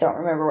I don't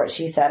remember what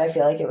she said. I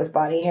feel like it was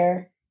body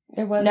hair.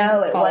 It wasn't.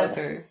 No, it Follow was.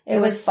 through. It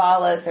was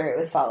follow through. It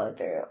was follow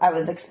through. I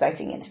was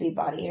expecting it to be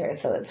body hair,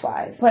 so that's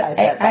why But I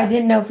said that. I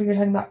didn't know if you were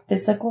talking about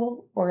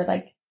physical or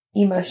like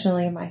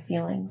emotionally my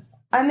feelings.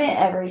 I meant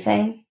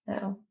everything,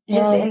 No.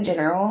 just in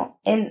general.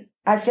 And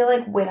I feel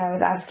like when I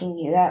was asking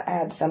you that, I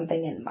had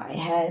something in my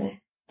head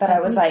that I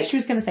was like, She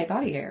was going to say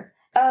body hair.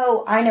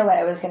 oh, I know what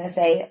I was going to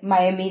say.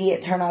 My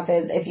immediate turnoff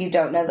is if you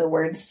don't know the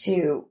words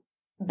to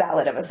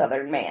Ballad of a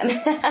Southern Man.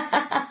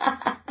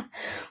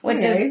 which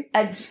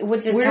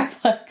is weird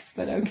flex,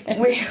 but okay.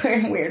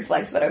 Weird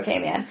flex, but okay,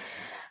 man.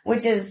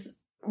 Which is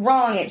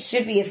wrong. It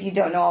should be if you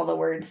don't know all the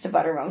words to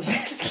Buttermilk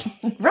Biscuit.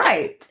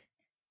 Right.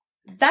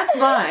 That's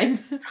mine.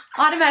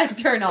 Automatic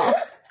turn off.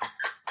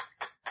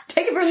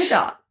 Take it from the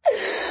top.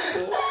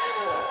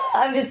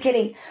 I'm just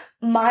kidding.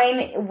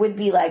 Mine would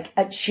be like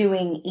a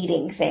chewing,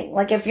 eating thing.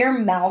 Like if your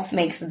mouth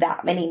makes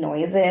that many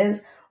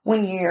noises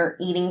when you're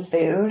eating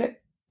food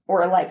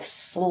or like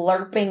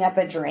slurping up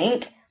a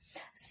drink,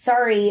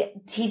 sorry,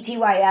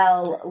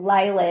 TTYL,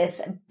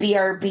 Lilas,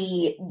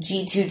 BRB,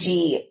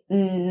 G2G,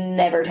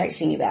 never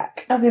texting you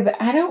back. Okay,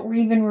 but I don't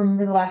even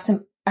remember the last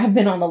time. I've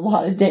been on a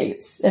lot of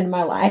dates in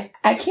my life.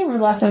 I can't remember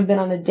the last time I've been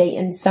on a date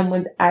and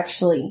someone's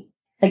actually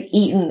like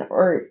eaten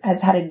or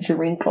has had a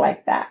drink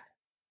like that.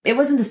 It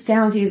wasn't the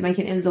sounds he was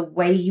making, it was the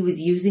way he was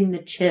using the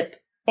chip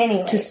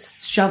to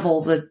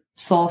shovel the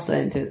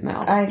salsa into his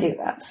mouth. I do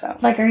that, so.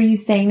 Like, are you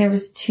saying there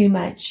was too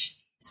much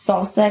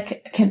salsa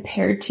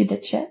compared to the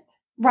chip?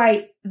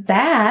 Right.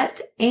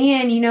 That,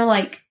 and you know,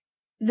 like,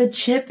 the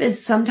chip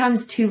is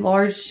sometimes too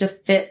large to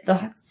fit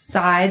the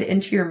side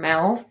into your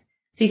mouth,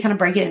 so you kind of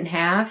break it in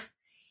half.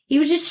 He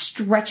was just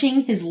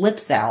stretching his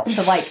lips out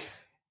to, like,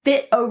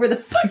 fit over the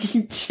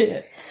fucking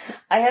chip.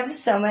 I have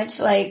so much,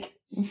 like,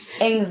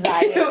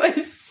 anxiety. It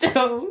was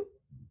so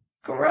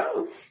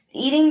gross.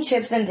 Eating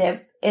chips and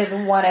dip is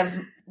one of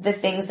the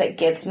things that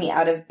gets me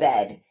out of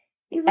bed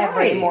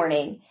every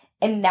morning.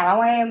 And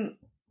now I am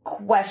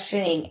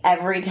questioning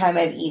every time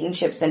I've eaten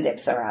chips and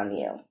dips around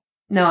you.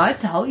 No, I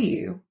tell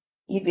you.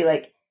 You'd be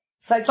like,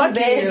 fuck you, Fuck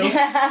bitch.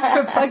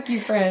 you. Fuck you,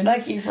 friend.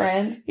 Fuck you,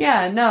 friend.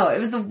 Yeah, no, it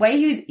was the way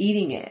he was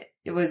eating it.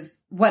 It was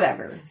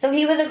whatever. So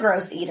he was a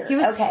gross eater. He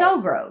was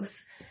so gross.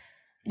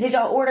 Did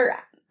y'all order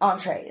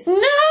entrees?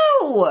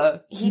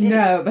 No! He didn't.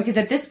 No, because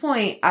at this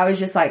point, I was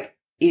just like,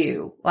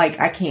 ew. Like,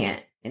 I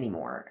can't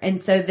anymore.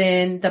 And so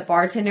then the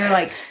bartender,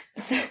 like,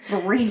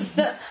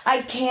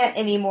 I can't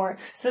anymore.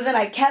 So then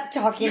I kept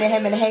talking to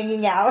him and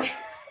hanging out.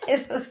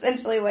 Is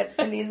essentially what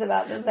Cindy's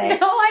about to say.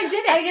 No, I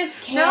didn't. I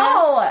just can't.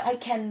 No. I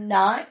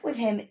cannot with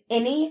him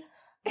any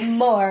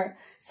more.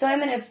 So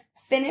I'm in a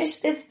finish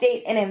this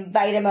date and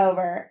invite him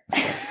over.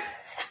 That's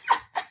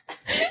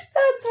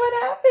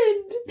what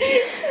happened.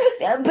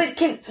 But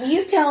can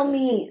you tell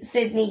me,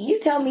 Sydney, you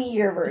tell me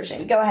your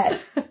version. Go ahead.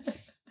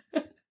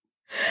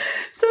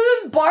 So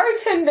the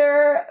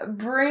bartender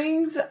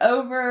brings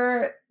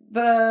over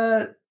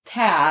the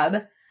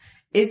tab.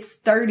 It's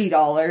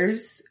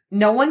 $30.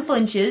 No one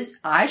flinches.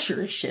 I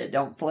sure as shit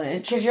don't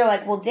flinch. Because you're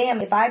like, well,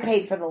 damn, if I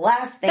paid for the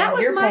last thing, That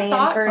was you're my paying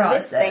thought for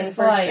process. this thing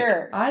for Like,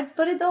 sure. I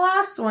footed the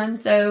last one,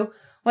 so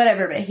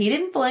whatever. But he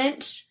didn't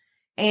flinch.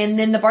 And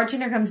then the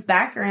bartender comes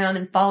back around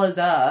and follows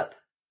up.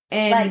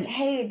 And Like,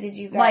 hey, did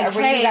you guys, Like,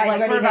 were hey, you guys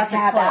like, ready we're to about to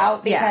tap close.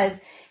 out? Yeah. Because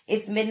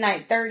it's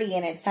midnight 30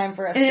 and it's time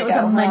for us and to it was go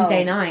a home.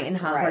 Monday night in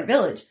Highland Park Right.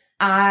 Village.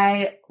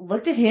 I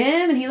looked at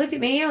him and he looked at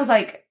me. I was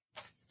like,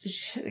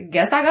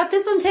 guess I got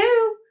this one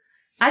too.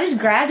 I just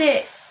grabbed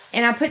it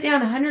and I put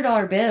down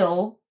 $100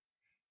 bill.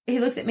 He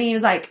looked at me. He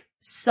was like,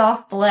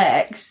 soft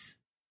flex.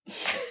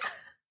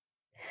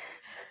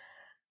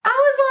 I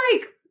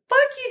was like, fuck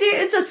you,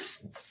 dude.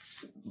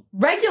 It's a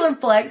regular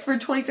flex for a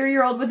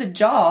 23-year-old with a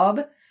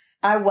job.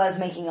 I was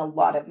making a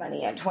lot of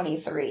money at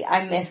 23.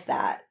 I missed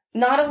that.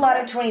 Not a lot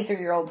of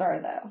 23-year-olds are,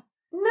 though.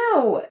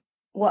 No.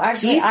 Well,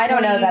 actually, He's I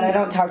don't know 20. that. I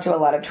don't talk to a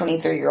lot of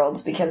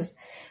 23-year-olds because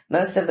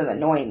most of them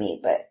annoy me,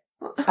 but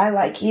I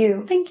like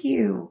you. Thank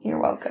you. You're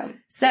welcome.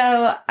 So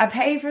I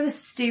paid for the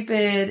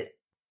stupid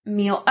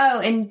meal. Oh,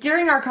 and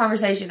during our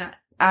conversation,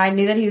 I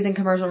knew that he was in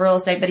commercial real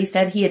estate, but he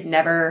said he had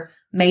never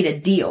made a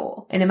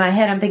deal. And in my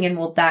head, I'm thinking,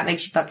 well, that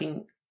makes you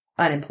fucking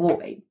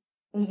unemployed.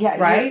 Yeah,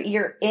 Right?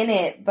 You're in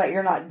it, but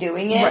you're not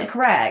doing it. Right,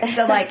 correct.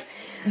 So like,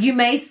 you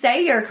may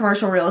say you're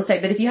commercial real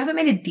estate, but if you haven't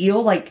made a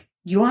deal, like,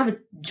 you don't have a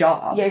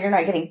job. Yeah, you're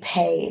not getting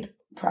paid,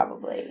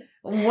 probably.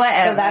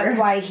 Whatever. So that's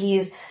why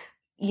he's,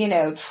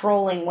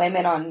 trolling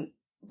women on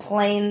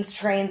planes,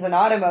 trains, and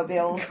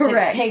automobiles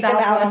Correct. to take them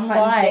out Southwest on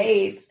flights.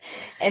 dates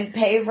and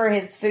pay for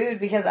his food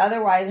because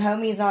otherwise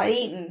homie's not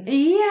eating.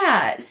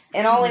 Yes.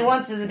 And all he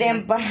wants is a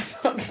damn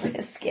buttermilk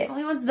biscuit. All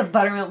he wants is a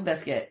buttermilk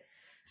biscuit.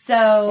 And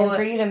So,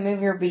 for you to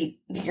move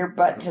your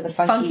butt to the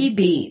funky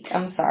beat.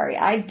 I'm sorry.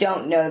 I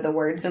don't know the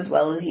words as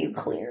well as you,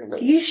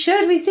 clearly. you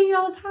should. We sing it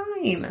all the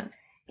time.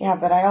 Yeah,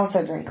 but I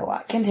also drink a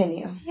lot.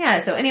 Continue.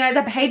 Yeah, so anyways,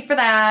 I paid for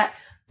that,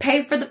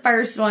 paid for the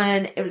first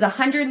one. It was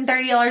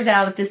 $130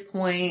 out at this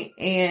point,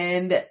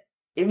 and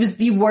it was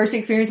the worst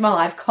experience of my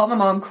life. Called my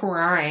mom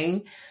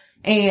crying,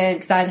 and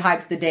because I had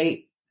hyped the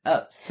date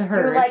up to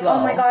her You're like, as well.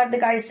 oh my god, the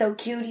guy's so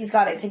cute. He's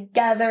got it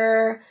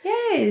together.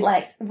 Yes.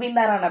 Like, we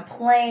met on a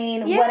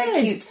plane. What a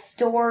Yes. cute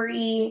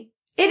story.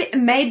 It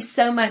made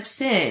so much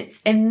sense,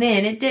 and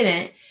then it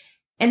didn't,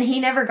 and he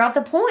never got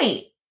the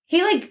point.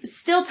 He like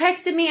still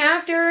texted me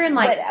after and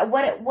like, But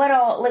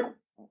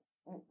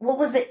what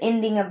was the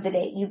ending of the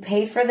date? You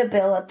paid for the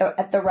bill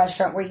at the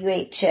restaurant where you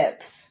ate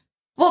chips.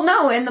 well,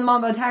 no, in the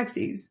Mambo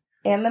taxis.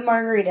 And the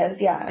margaritas,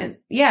 yeah. And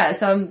yeah,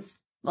 so I'm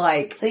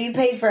like, So you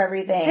paid for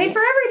everything. paid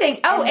for everything.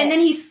 Oh, and then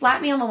he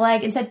slapped me on the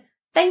leg and said,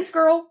 thanks,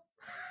 girl.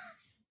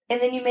 And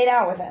then you made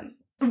out with him.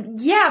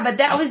 Yeah, but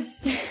that was,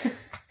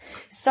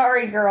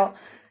 Sorry, girl.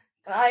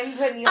 I'm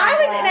putting you on I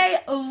was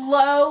blast. in a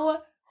low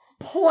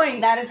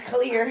point. That is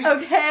clear.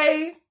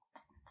 Okay.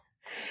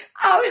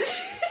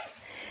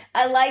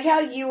 I like how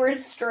you were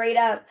straight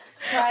up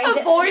trying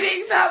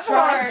avoiding that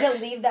part. to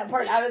leave that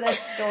part out of the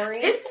story.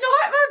 It's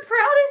not my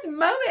proudest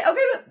moment.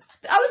 Okay,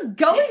 but I was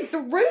going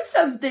through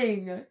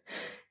something.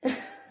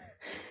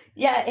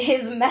 Yeah,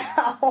 his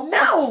mouth.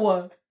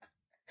 No.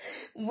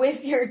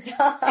 With your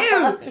tongue.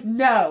 Ew.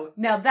 No.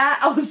 Now that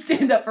I will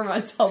stand up for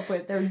myself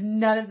with. There's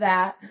none of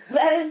that.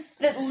 That is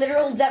the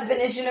literal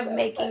definition of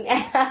making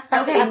out.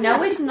 Okay,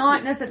 no, it's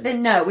not necessarily.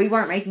 Then no, we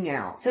weren't making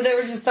out. So there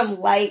was just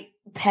some light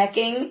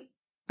pecking.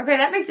 Okay,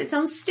 that makes it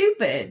sound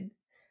stupid.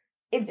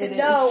 It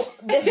No, is.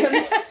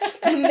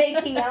 the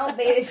making out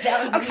made it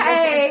sound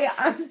Okay, gross.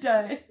 I'm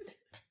done.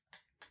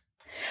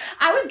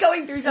 I was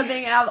going through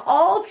something, and out of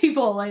all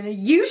people, Elena,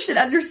 you should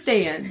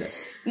understand.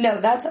 No,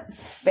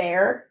 that's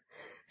fair.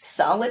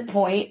 Solid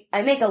point.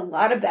 I make a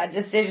lot of bad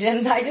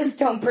decisions. I just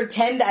don't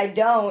pretend I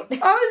don't. I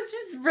was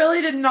just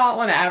really did not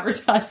want to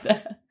advertise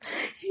that.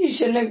 You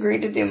shouldn't agree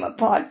to do my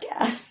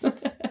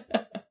podcast.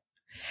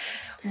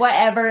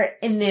 Whatever,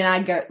 and then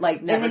I go,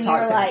 like, never then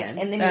talk you're to him like- again.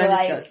 and then I you're just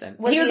like, ghosted him.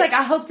 was He was he- like,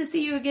 I hope to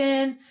see you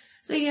again.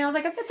 So, I was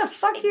like, what the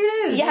fuck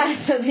you do? Yeah,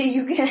 so that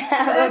you can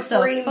have What a the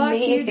free fuck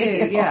meal. you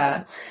do?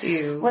 Yeah.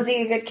 Ew. Was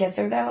he a good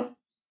kisser though?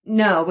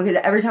 No, because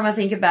every time I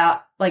think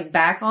about, like,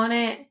 back on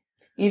it,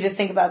 You just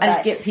think about I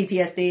that. just get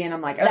PTSD and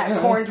I'm like, that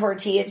ugh. corn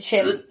tortilla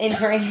chip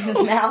entering his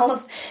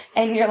mouth,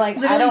 and you're like,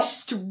 Literally I don't.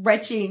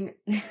 stretching.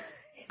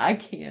 I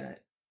can't.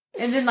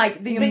 And then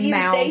like the But you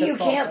amount say of you salsa.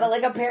 can't, but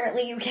like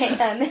apparently you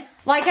can.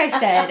 Like I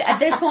said, at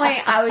this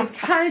point I was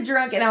kind of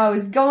drunk and I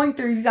was going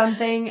through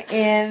something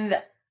and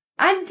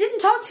I didn't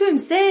talk to him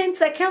since.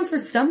 That counts for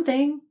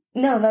something.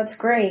 No, that's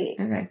great.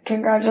 Okay.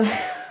 Congratulations.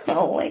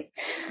 Holy.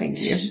 Thank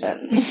you.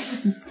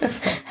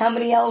 How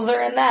many L's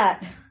are in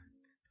that?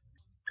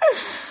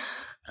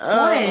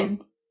 One.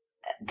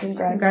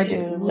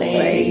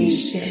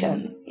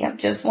 Congratulations. Yep,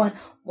 just one.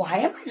 Why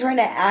am I trying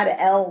to add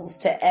L's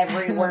to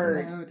every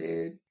word? No,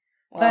 dude.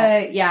 Wow.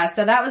 But yeah,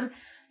 so that was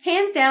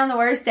hands down the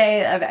worst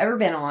date I've ever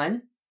been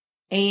on.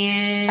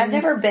 And I've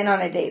never been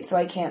on a date, so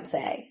I can't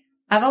say.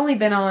 I've only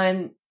been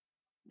on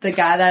the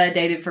guy that I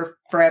dated for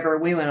forever.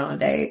 We went on a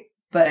date,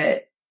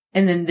 and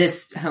then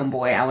this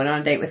homeboy, I went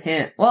on a date with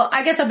him. Well,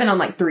 I guess I've been on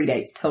like 3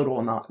 dates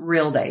total,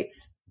 real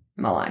dates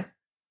in my life.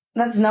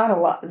 That's not a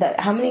lot.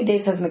 How many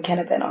dates has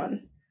McKenna been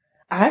on?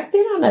 I've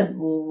been on a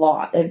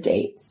lot of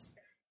dates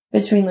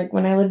between like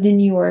when I lived in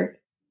New York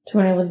to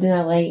when I lived in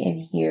LA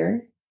and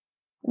here.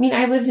 I mean,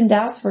 I lived in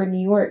Dallas for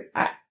New York.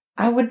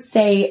 I would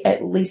say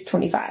at least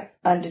 25.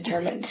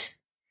 Undetermined.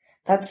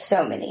 That's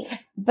so many.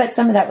 But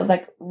some of that was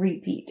like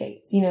repeat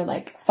dates,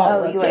 like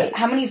follow-up dates.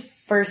 How many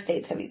first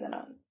dates have you been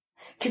on?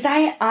 Cause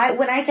I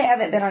when I say I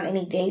haven't been on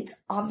any dates,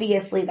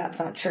 obviously that's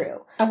not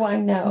true. Oh, I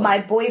know. My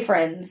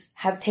boyfriends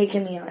have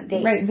taken me on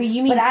dates. Right, but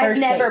you mean But I've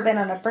first never dates. been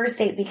on a first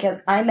date because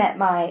I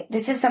met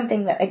this is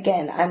something that,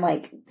 again, I'm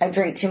like, I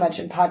drink too much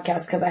in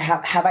podcasts because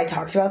have I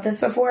talked about this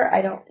before?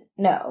 I don't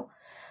know.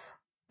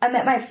 I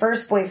met my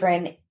first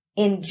boyfriend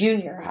in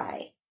junior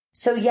high.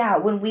 So yeah,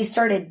 when we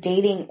started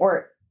dating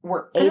or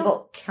were I able.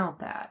 don't count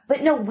that.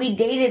 But no, we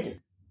dated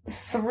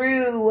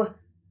through.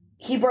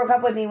 He broke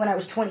up with me when I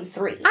was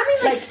 23. I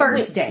mean, like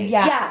first date.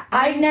 Yeah.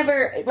 I've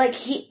never,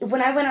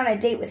 when I went on a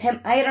date with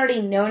him, I had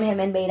already known him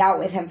and made out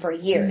with him for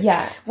years.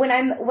 Yeah. When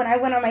I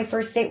went on my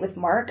first date with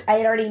Mark, I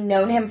had already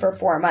known him for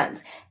 4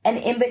 months. And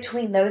in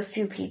between those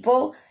two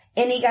people,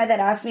 any guy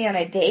that asked me on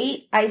a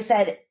date, I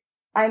said,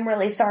 I'm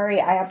really sorry,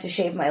 I have to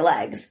shave my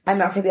legs. I'm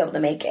not gonna be able to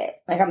make it.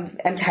 Like,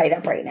 I'm tied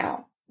up right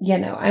now.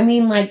 I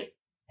mean, like,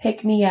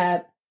 pick me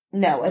up.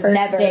 No, I've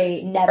First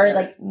date. never. Or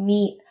like,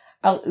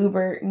 I'll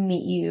Uber,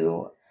 meet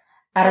you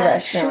at a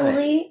restaurant.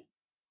 Actually,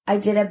 I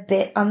did a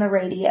bit on the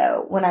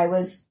radio when I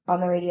was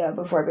on the radio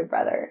before Big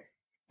Brother.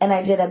 And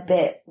I did a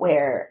bit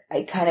where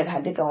I kind of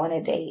had to go on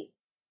a date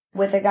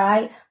with a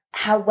guy.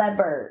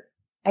 However,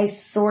 I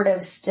sort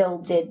of still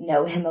did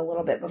know him a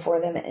little bit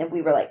before them and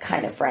we were like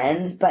kind of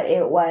friends, but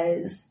there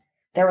was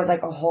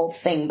like a whole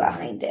thing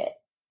behind it.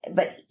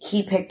 But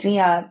he picked me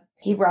up.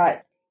 He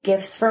brought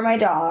gifts for my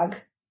dog.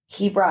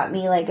 He brought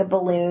me like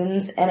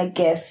balloons and a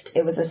gift.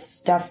 It was a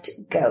stuffed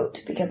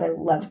goat because I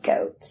love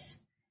goats.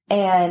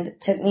 And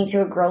took me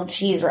to a grilled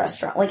cheese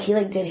restaurant. Like he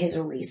did his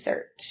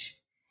research.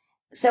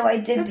 So I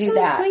did do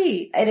really that.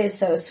 Sweet. It is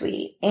so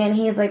sweet. And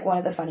he's like one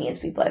of the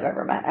funniest people I've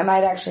ever met. I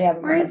might actually have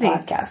him on the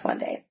podcast one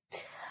day.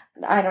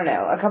 I don't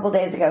know. A couple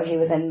days ago he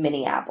was in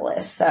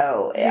Minneapolis.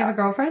 So Do you have a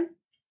girlfriend?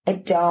 I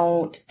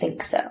don't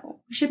think so.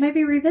 We should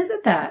maybe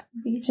revisit that.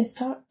 We just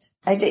talked.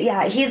 I did.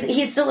 Yeah.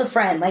 He's still a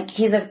friend. Like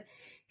he's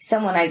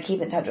someone I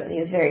keep in touch with. He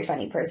was a very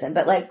funny person.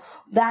 But like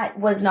that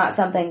was not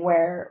something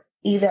where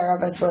either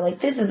of us were like,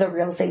 this is a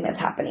real thing that's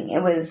happening.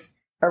 It was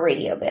a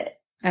radio bit.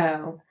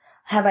 Oh.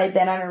 Have I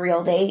been on a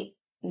real date?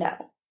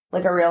 No.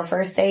 Like a real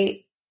first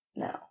date?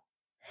 No.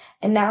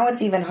 And now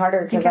it's even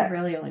harder because I've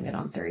really only been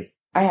on 3.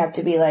 I have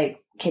to be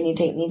like, can you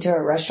take me to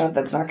a restaurant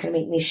that's not going to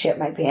make me shit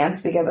my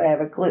pants because I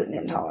have a gluten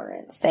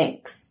intolerance?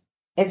 Thanks.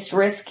 It's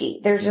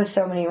risky. There's just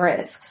so many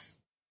risks.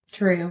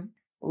 True.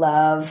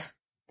 Love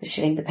the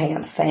shitting the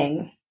pants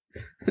thing.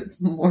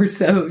 More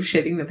so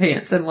shitting the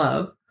pants than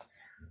love.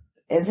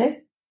 Is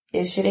it?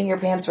 Is shitting your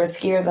pants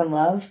riskier than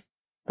love?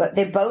 But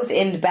they both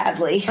end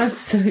badly. That's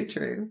so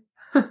true.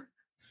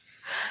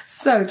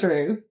 So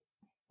true.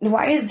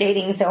 Why is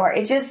dating so hard?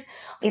 This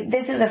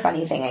is a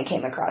funny thing I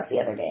came across the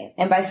other day.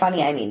 And by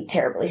funny, I mean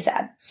terribly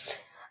sad.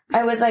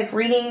 I was like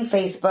reading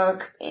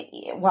Facebook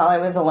while I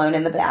was alone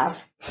in the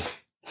bath.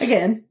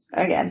 Again.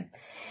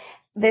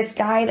 This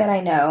guy that I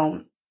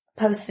know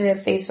posted a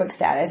Facebook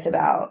status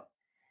about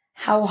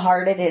how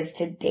hard it is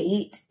to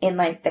date in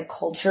like the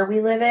culture we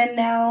live in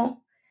now.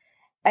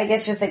 I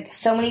guess just like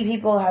so many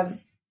people have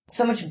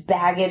so much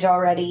baggage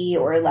already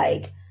or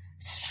like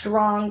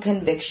strong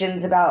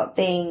convictions about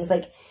things.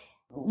 Like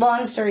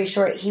long story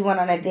short, he went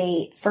on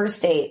a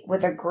first date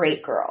with a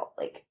great girl,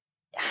 like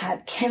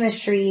had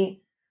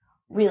chemistry,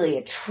 really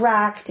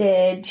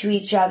attracted to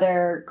each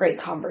other, great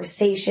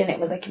conversation. It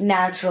was like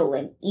natural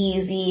and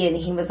easy. And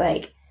he was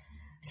like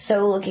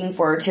so looking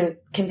forward to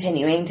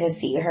continuing to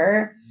see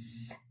her.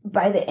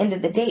 By the end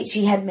of the date,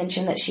 she had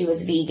mentioned that she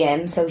was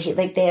vegan. So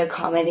they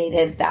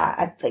accommodated that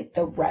at like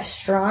the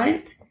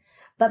restaurant.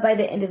 But by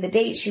the end of the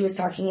date, she was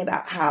talking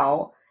about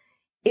how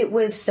it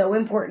was so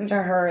important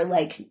to her,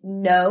 like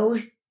no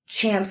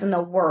chance in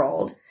the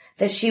world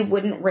that she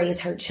wouldn't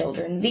raise her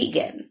children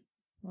vegan.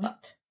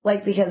 What?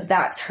 Like, because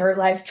that's her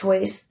life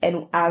choice.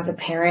 And as a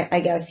parent, I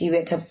guess you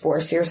get to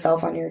force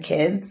yourself on your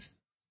kids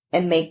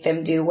and make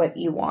them do what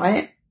you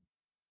want.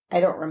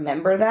 I don't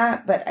remember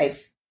that, but I've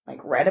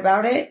like read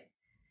about it.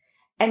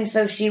 And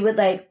so she would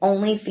like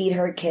only feed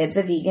her kids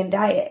a vegan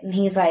diet. And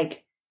he's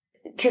like,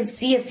 could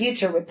see a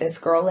future with this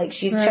girl. Like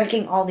she's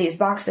checking all these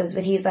boxes,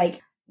 but he's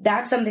like,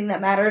 that's something that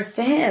matters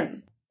to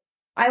him.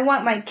 I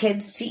want my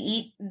kids to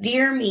eat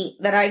deer meat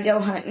that I go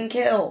hunt and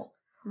kill.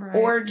 Right.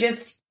 Or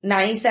just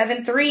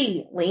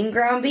 97.3 lean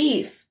ground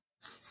beef.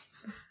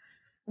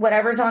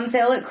 whatever's on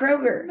sale at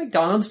Kroger.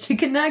 McDonald's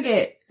chicken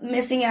nugget.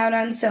 Missing out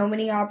on so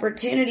many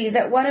opportunities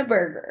at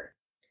Whataburger.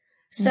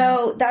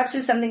 So that's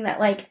just something that,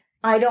 like,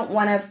 I don't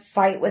want to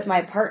fight with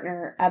my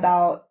partner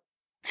about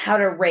how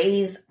to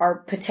raise our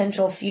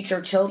potential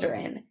future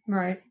children.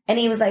 Right. And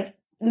he was like,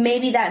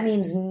 maybe that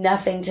means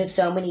nothing to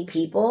so many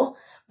people,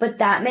 but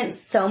that meant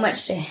so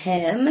much to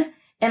him.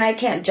 And I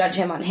can't judge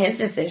him on his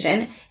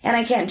decision, and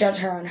I can't judge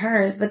her on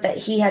hers, but that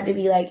he had to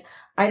be like,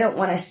 I don't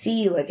want to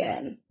see you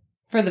again.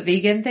 For the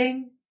vegan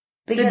thing?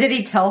 Because, so did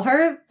he tell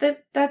her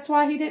that that's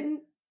why he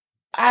didn't?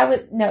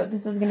 No,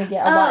 this was going to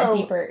get a lot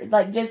deeper.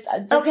 Like, just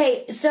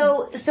okay,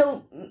 so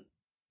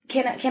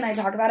can I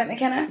talk about it,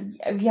 McKenna?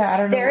 Yeah, I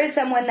don't know. There is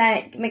someone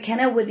that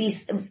McKenna would be,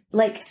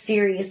 like,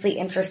 seriously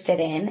interested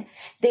in.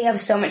 They have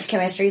so much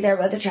chemistry. They're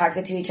both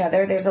attracted to each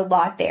other. There's a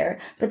lot there.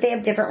 But they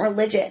have different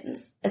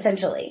religions,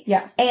 essentially.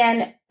 Yeah.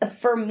 And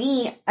for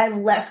me, I have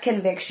less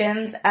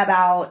convictions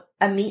about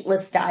a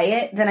meatless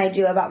diet than I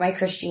do about my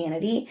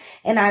Christianity.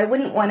 And I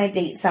wouldn't want to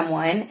date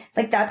someone.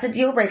 Like, that's a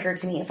deal breaker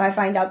to me. If I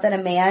find out that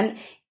a man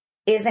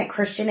isn't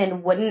Christian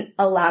and wouldn't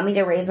allow me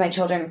to raise my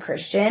children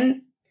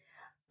Christian,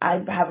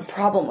 I have a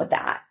problem with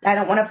that. I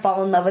don't want to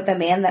fall in love with a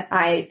man that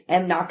I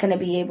am not going to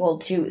be able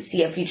to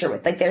see a future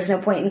with. Like, there's no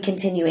point in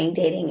continuing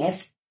dating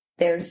if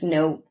there's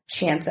no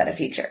chance at a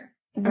future.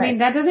 I mean,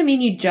 that doesn't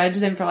mean you judge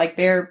them for, like,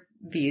 their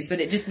views,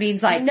 but it just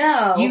means, like,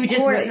 no, you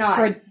just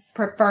not.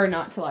 prefer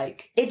not to,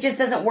 like... It just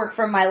doesn't work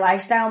for my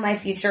lifestyle, my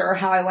future, or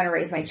how I want to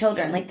raise my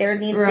children. Like, there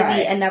needs to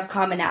be enough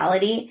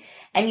commonality,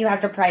 and you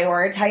have to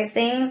prioritize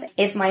things.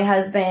 If my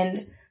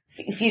husband,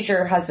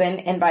 future husband,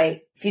 and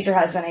by future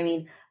husband, I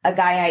mean a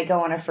guy I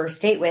go on a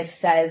first date with,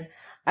 says,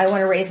 I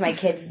want to raise my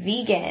kid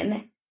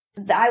vegan,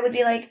 I would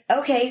be like,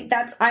 okay,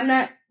 that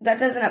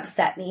doesn't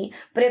upset me.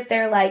 But if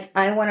they're like,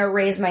 I want to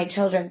raise my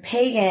children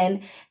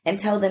pagan and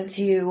tell them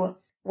to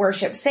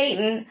worship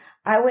Satan,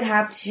 I would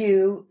have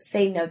to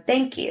say no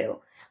thank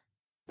you.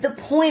 The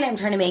point I'm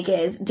trying to make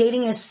is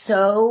dating is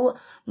so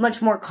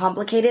much more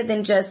complicated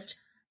than just,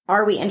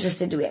 are we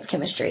interested? Do we have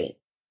chemistry?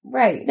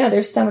 Right. No,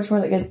 there's so much more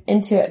that goes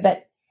into it.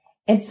 But,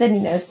 and Sydney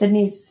knows,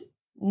 Sydney's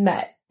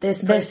met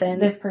this person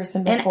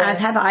before. And as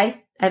have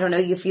I. I don't know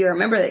if you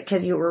remember that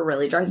because you were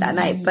really drunk that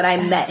night, but I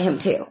met him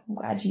too. I'm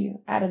glad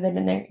you added that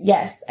in there.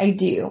 Yes, I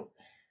do.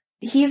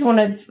 He's one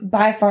of,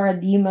 by far,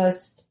 the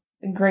most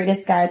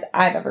greatest guys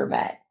I've ever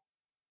met.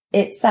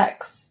 It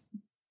sucks.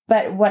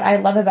 But what I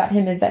love about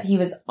him is that he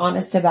was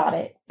honest about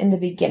it in the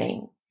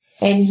beginning.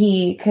 And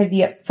he could be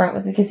upfront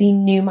with me because he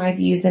knew my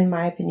views and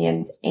my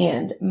opinions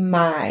and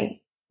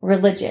my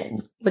religion.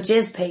 Which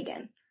is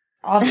pagan.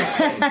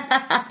 Obviously.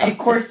 Of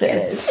course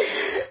it is.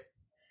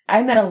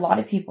 I met a lot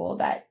of people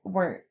that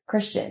weren't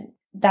Christian.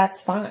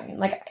 That's fine.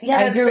 Like, yeah,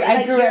 I grew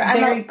up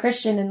very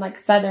Christian and, like,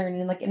 Southern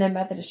and, like, in a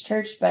Methodist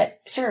church, but.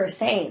 Sure,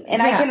 same.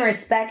 And I can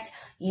respect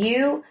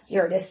you,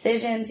 your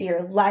decisions,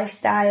 your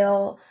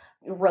lifestyle,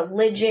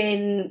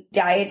 religion,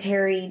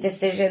 dietary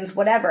decisions,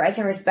 whatever. I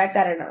can respect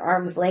that at an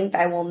arm's length.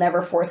 I will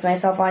never force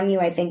myself on you.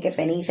 I think if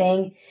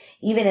anything,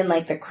 even in,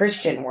 like, the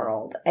Christian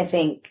world, I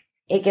think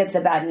it gets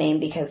a bad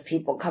name because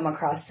people come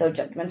across so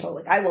judgmental.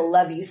 Like, I will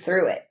love you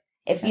through it.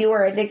 If you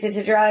are addicted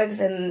to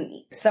drugs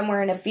and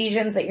somewhere in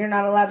Ephesians that you're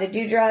not allowed to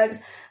do drugs,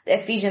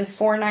 Ephesians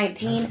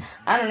 4:19,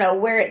 I don't know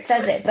where it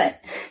says it,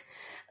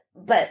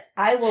 but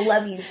I will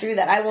love you through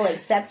that. I will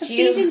accept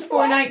you. Ephesians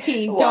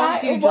 4:19, don't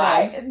do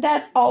drugs.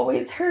 That's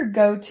always her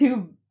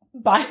go-to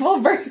Bible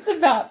verse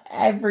about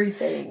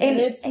everything.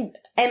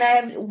 And I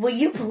have, will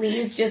you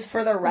please, just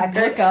for the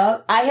record, look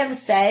up. I have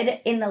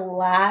said in the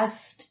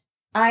last,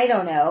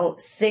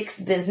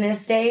 6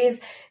 business days,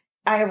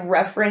 I have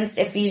referenced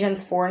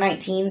Ephesians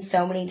 4:19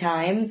 so many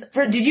times.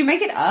 Did you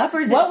make it up, or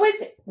is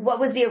what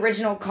was the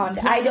original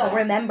content? Yeah. I don't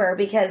remember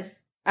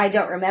because I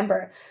don't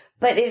remember.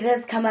 But it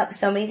has come up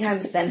so many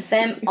times since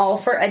then, all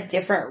for a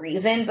different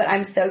reason. But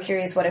I'm so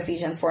curious what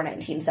Ephesians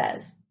 4:19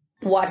 says.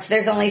 Watch,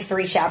 there's only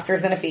 3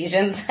 chapters in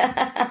Ephesians.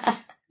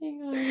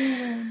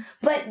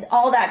 But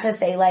all that to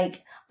say,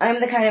 like, I'm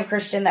the kind of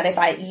Christian that if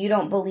you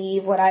don't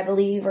believe what I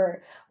believe,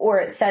 or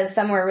it says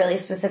somewhere really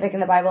specific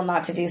in the Bible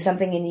not to do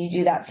something and you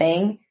do that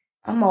thing,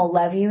 I'm gonna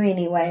love you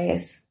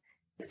anyways.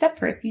 Except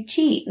for if you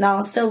cheat.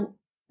 No,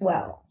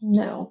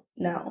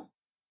 No.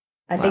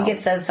 I think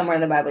it says somewhere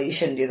in the Bible you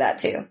shouldn't do that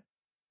too.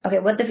 Okay,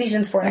 what's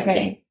Ephesians 4:19?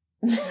 Okay.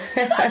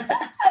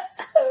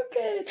 So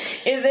good.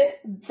 Is it?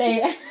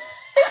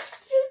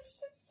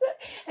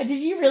 Did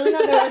you really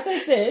not know what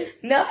this is?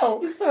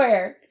 No. I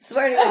swear.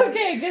 Swear to God.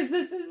 Okay, because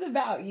this is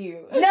about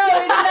you. No,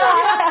 it's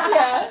not.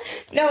 Yeah.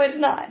 No, it's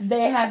not.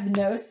 They have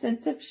no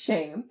sense of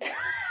shame.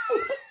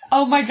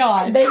 Oh my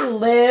God. They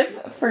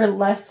live for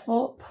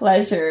lustful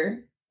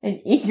pleasure and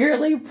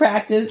eagerly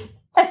practice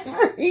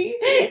every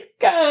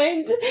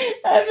kind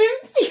of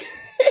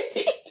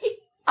impurity.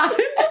 I'm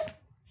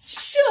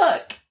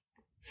shook.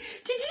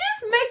 Did you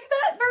just make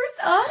that verse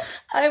up?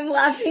 I'm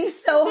laughing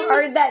so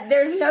hard that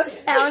there's no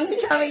sound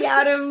coming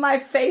out of my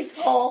face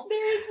hole.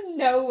 There's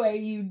no way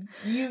you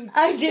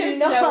I did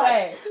not. No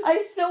way.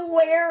 I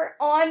swear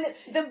on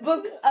the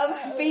book of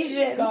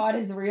Ephesians. God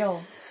is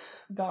real.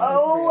 God.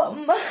 Oh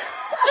my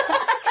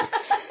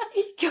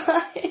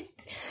God.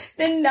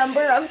 The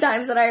number of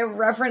times that I have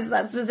referenced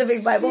that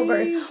specific Bible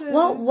verse.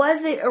 What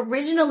was it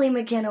originally,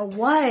 McKenna?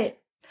 What?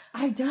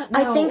 I don't know.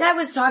 I think I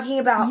was talking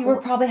about... You were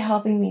probably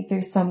helping me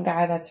through some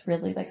guy that's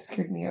really like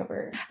screwed me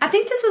over. I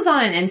think this was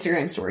on an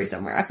Instagram story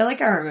somewhere. I feel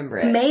like I remember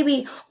it.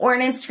 Maybe, or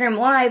an Instagram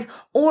live,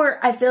 or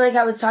I feel like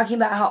I was talking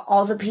about how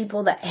all the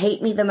people that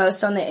hate me the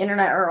most on the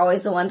internet are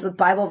always the ones with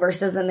Bible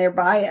verses in their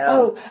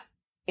bio.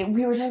 Oh,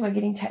 we were talking about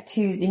getting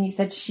tattoos, and you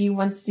said she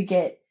wants to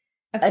get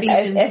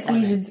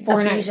Ephesians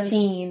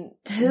 4:19.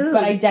 Who?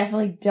 But I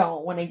definitely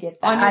don't want to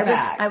get that. On your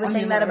back. I was On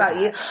saying your that about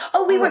back. you.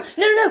 Oh, we were,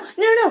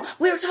 no.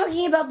 We were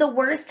talking about the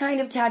worst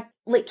kind of tramp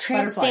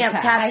Butterfly stamp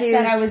tat. I tattoos.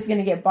 said I was going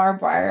to get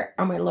barbed wire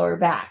on my lower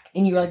back,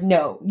 and you were like,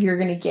 no, you're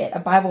going to get a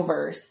Bible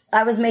verse.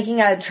 I was making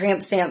a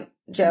tramp stamp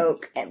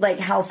joke. Like,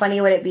 how funny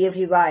would it be if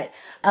you got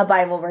a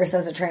Bible verse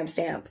as a tramp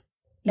stamp?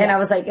 Yeah. And I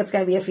was like, it's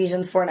going to be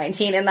Ephesians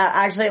 4:19. And that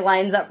actually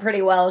lines up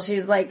pretty well.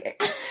 She's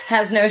like,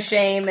 has no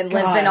shame and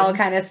lives in all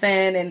kind of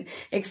sin and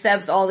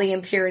accepts all the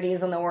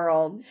impurities in the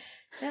world.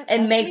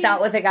 And makes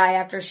out with a guy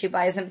after she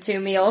buys him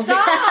 2 meals.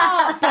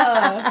 Stop!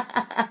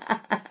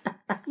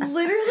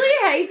 Literally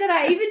hate that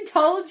I even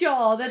told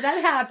y'all that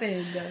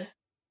happened.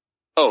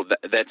 Oh,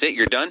 that's it?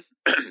 You're done?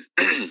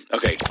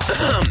 Okay.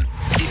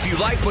 If you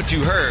like what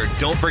you heard,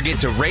 don't forget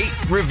to rate,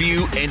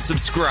 review, and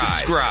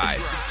subscribe.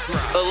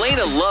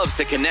 Elena loves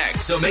to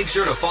connect, so make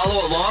sure to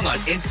follow along on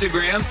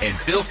Instagram and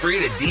feel free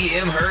to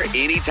DM her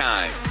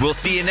anytime. We'll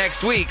see you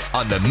next week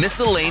on the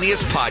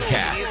Miscellaneous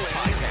Podcast.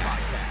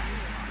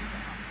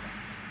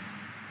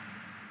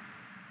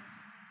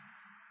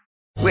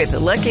 With the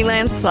Lucky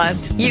Land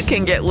Slots, you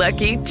can get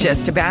lucky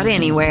just about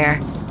anywhere.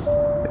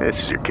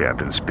 This is your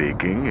captain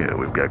speaking.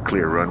 We've got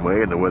clear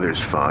runway and the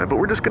weather's fine, but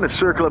we're just going to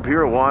circle up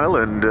here a while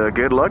and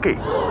get lucky.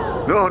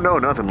 No,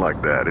 nothing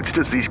like that. It's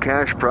just these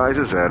cash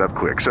prizes add up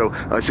quick. So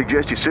I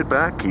suggest you sit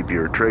back, keep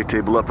your tray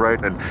table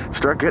upright, and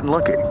start getting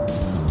lucky.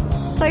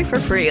 Play for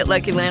free at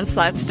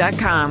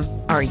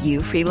LuckyLandSlots.com. Are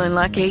you feeling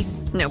lucky?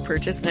 No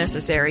purchase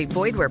necessary.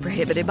 Void where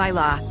prohibited by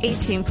law.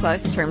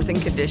 18+ terms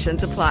and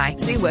conditions apply.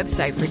 See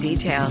website for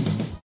details.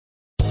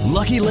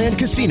 Lucky Land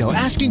Casino,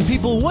 asking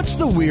people, what's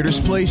the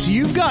weirdest place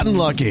you've gotten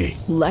lucky?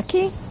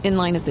 Lucky? In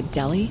line at the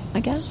deli, I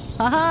guess?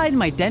 Aha, in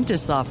my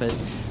dentist's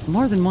office.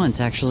 More than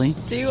once, actually.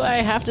 Do I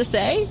have to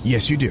say?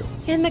 Yes, you do.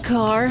 In the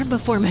car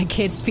before my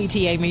kids'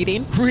 PTA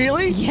meeting.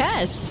 Really?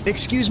 Yes.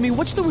 Excuse me,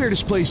 what's the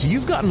weirdest place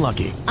you've gotten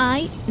lucky?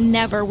 I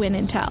never win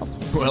and tell.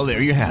 Well,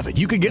 there you have it.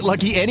 You can get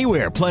lucky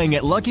anywhere, playing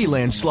at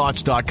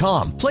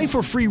LuckyLandSlots.com. Play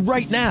for free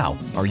right now.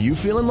 Are you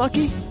feeling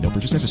lucky? No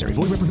purchase necessary.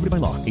 Void where prohibited by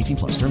law.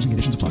 18+. Terms and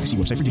conditions apply. See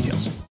website for details.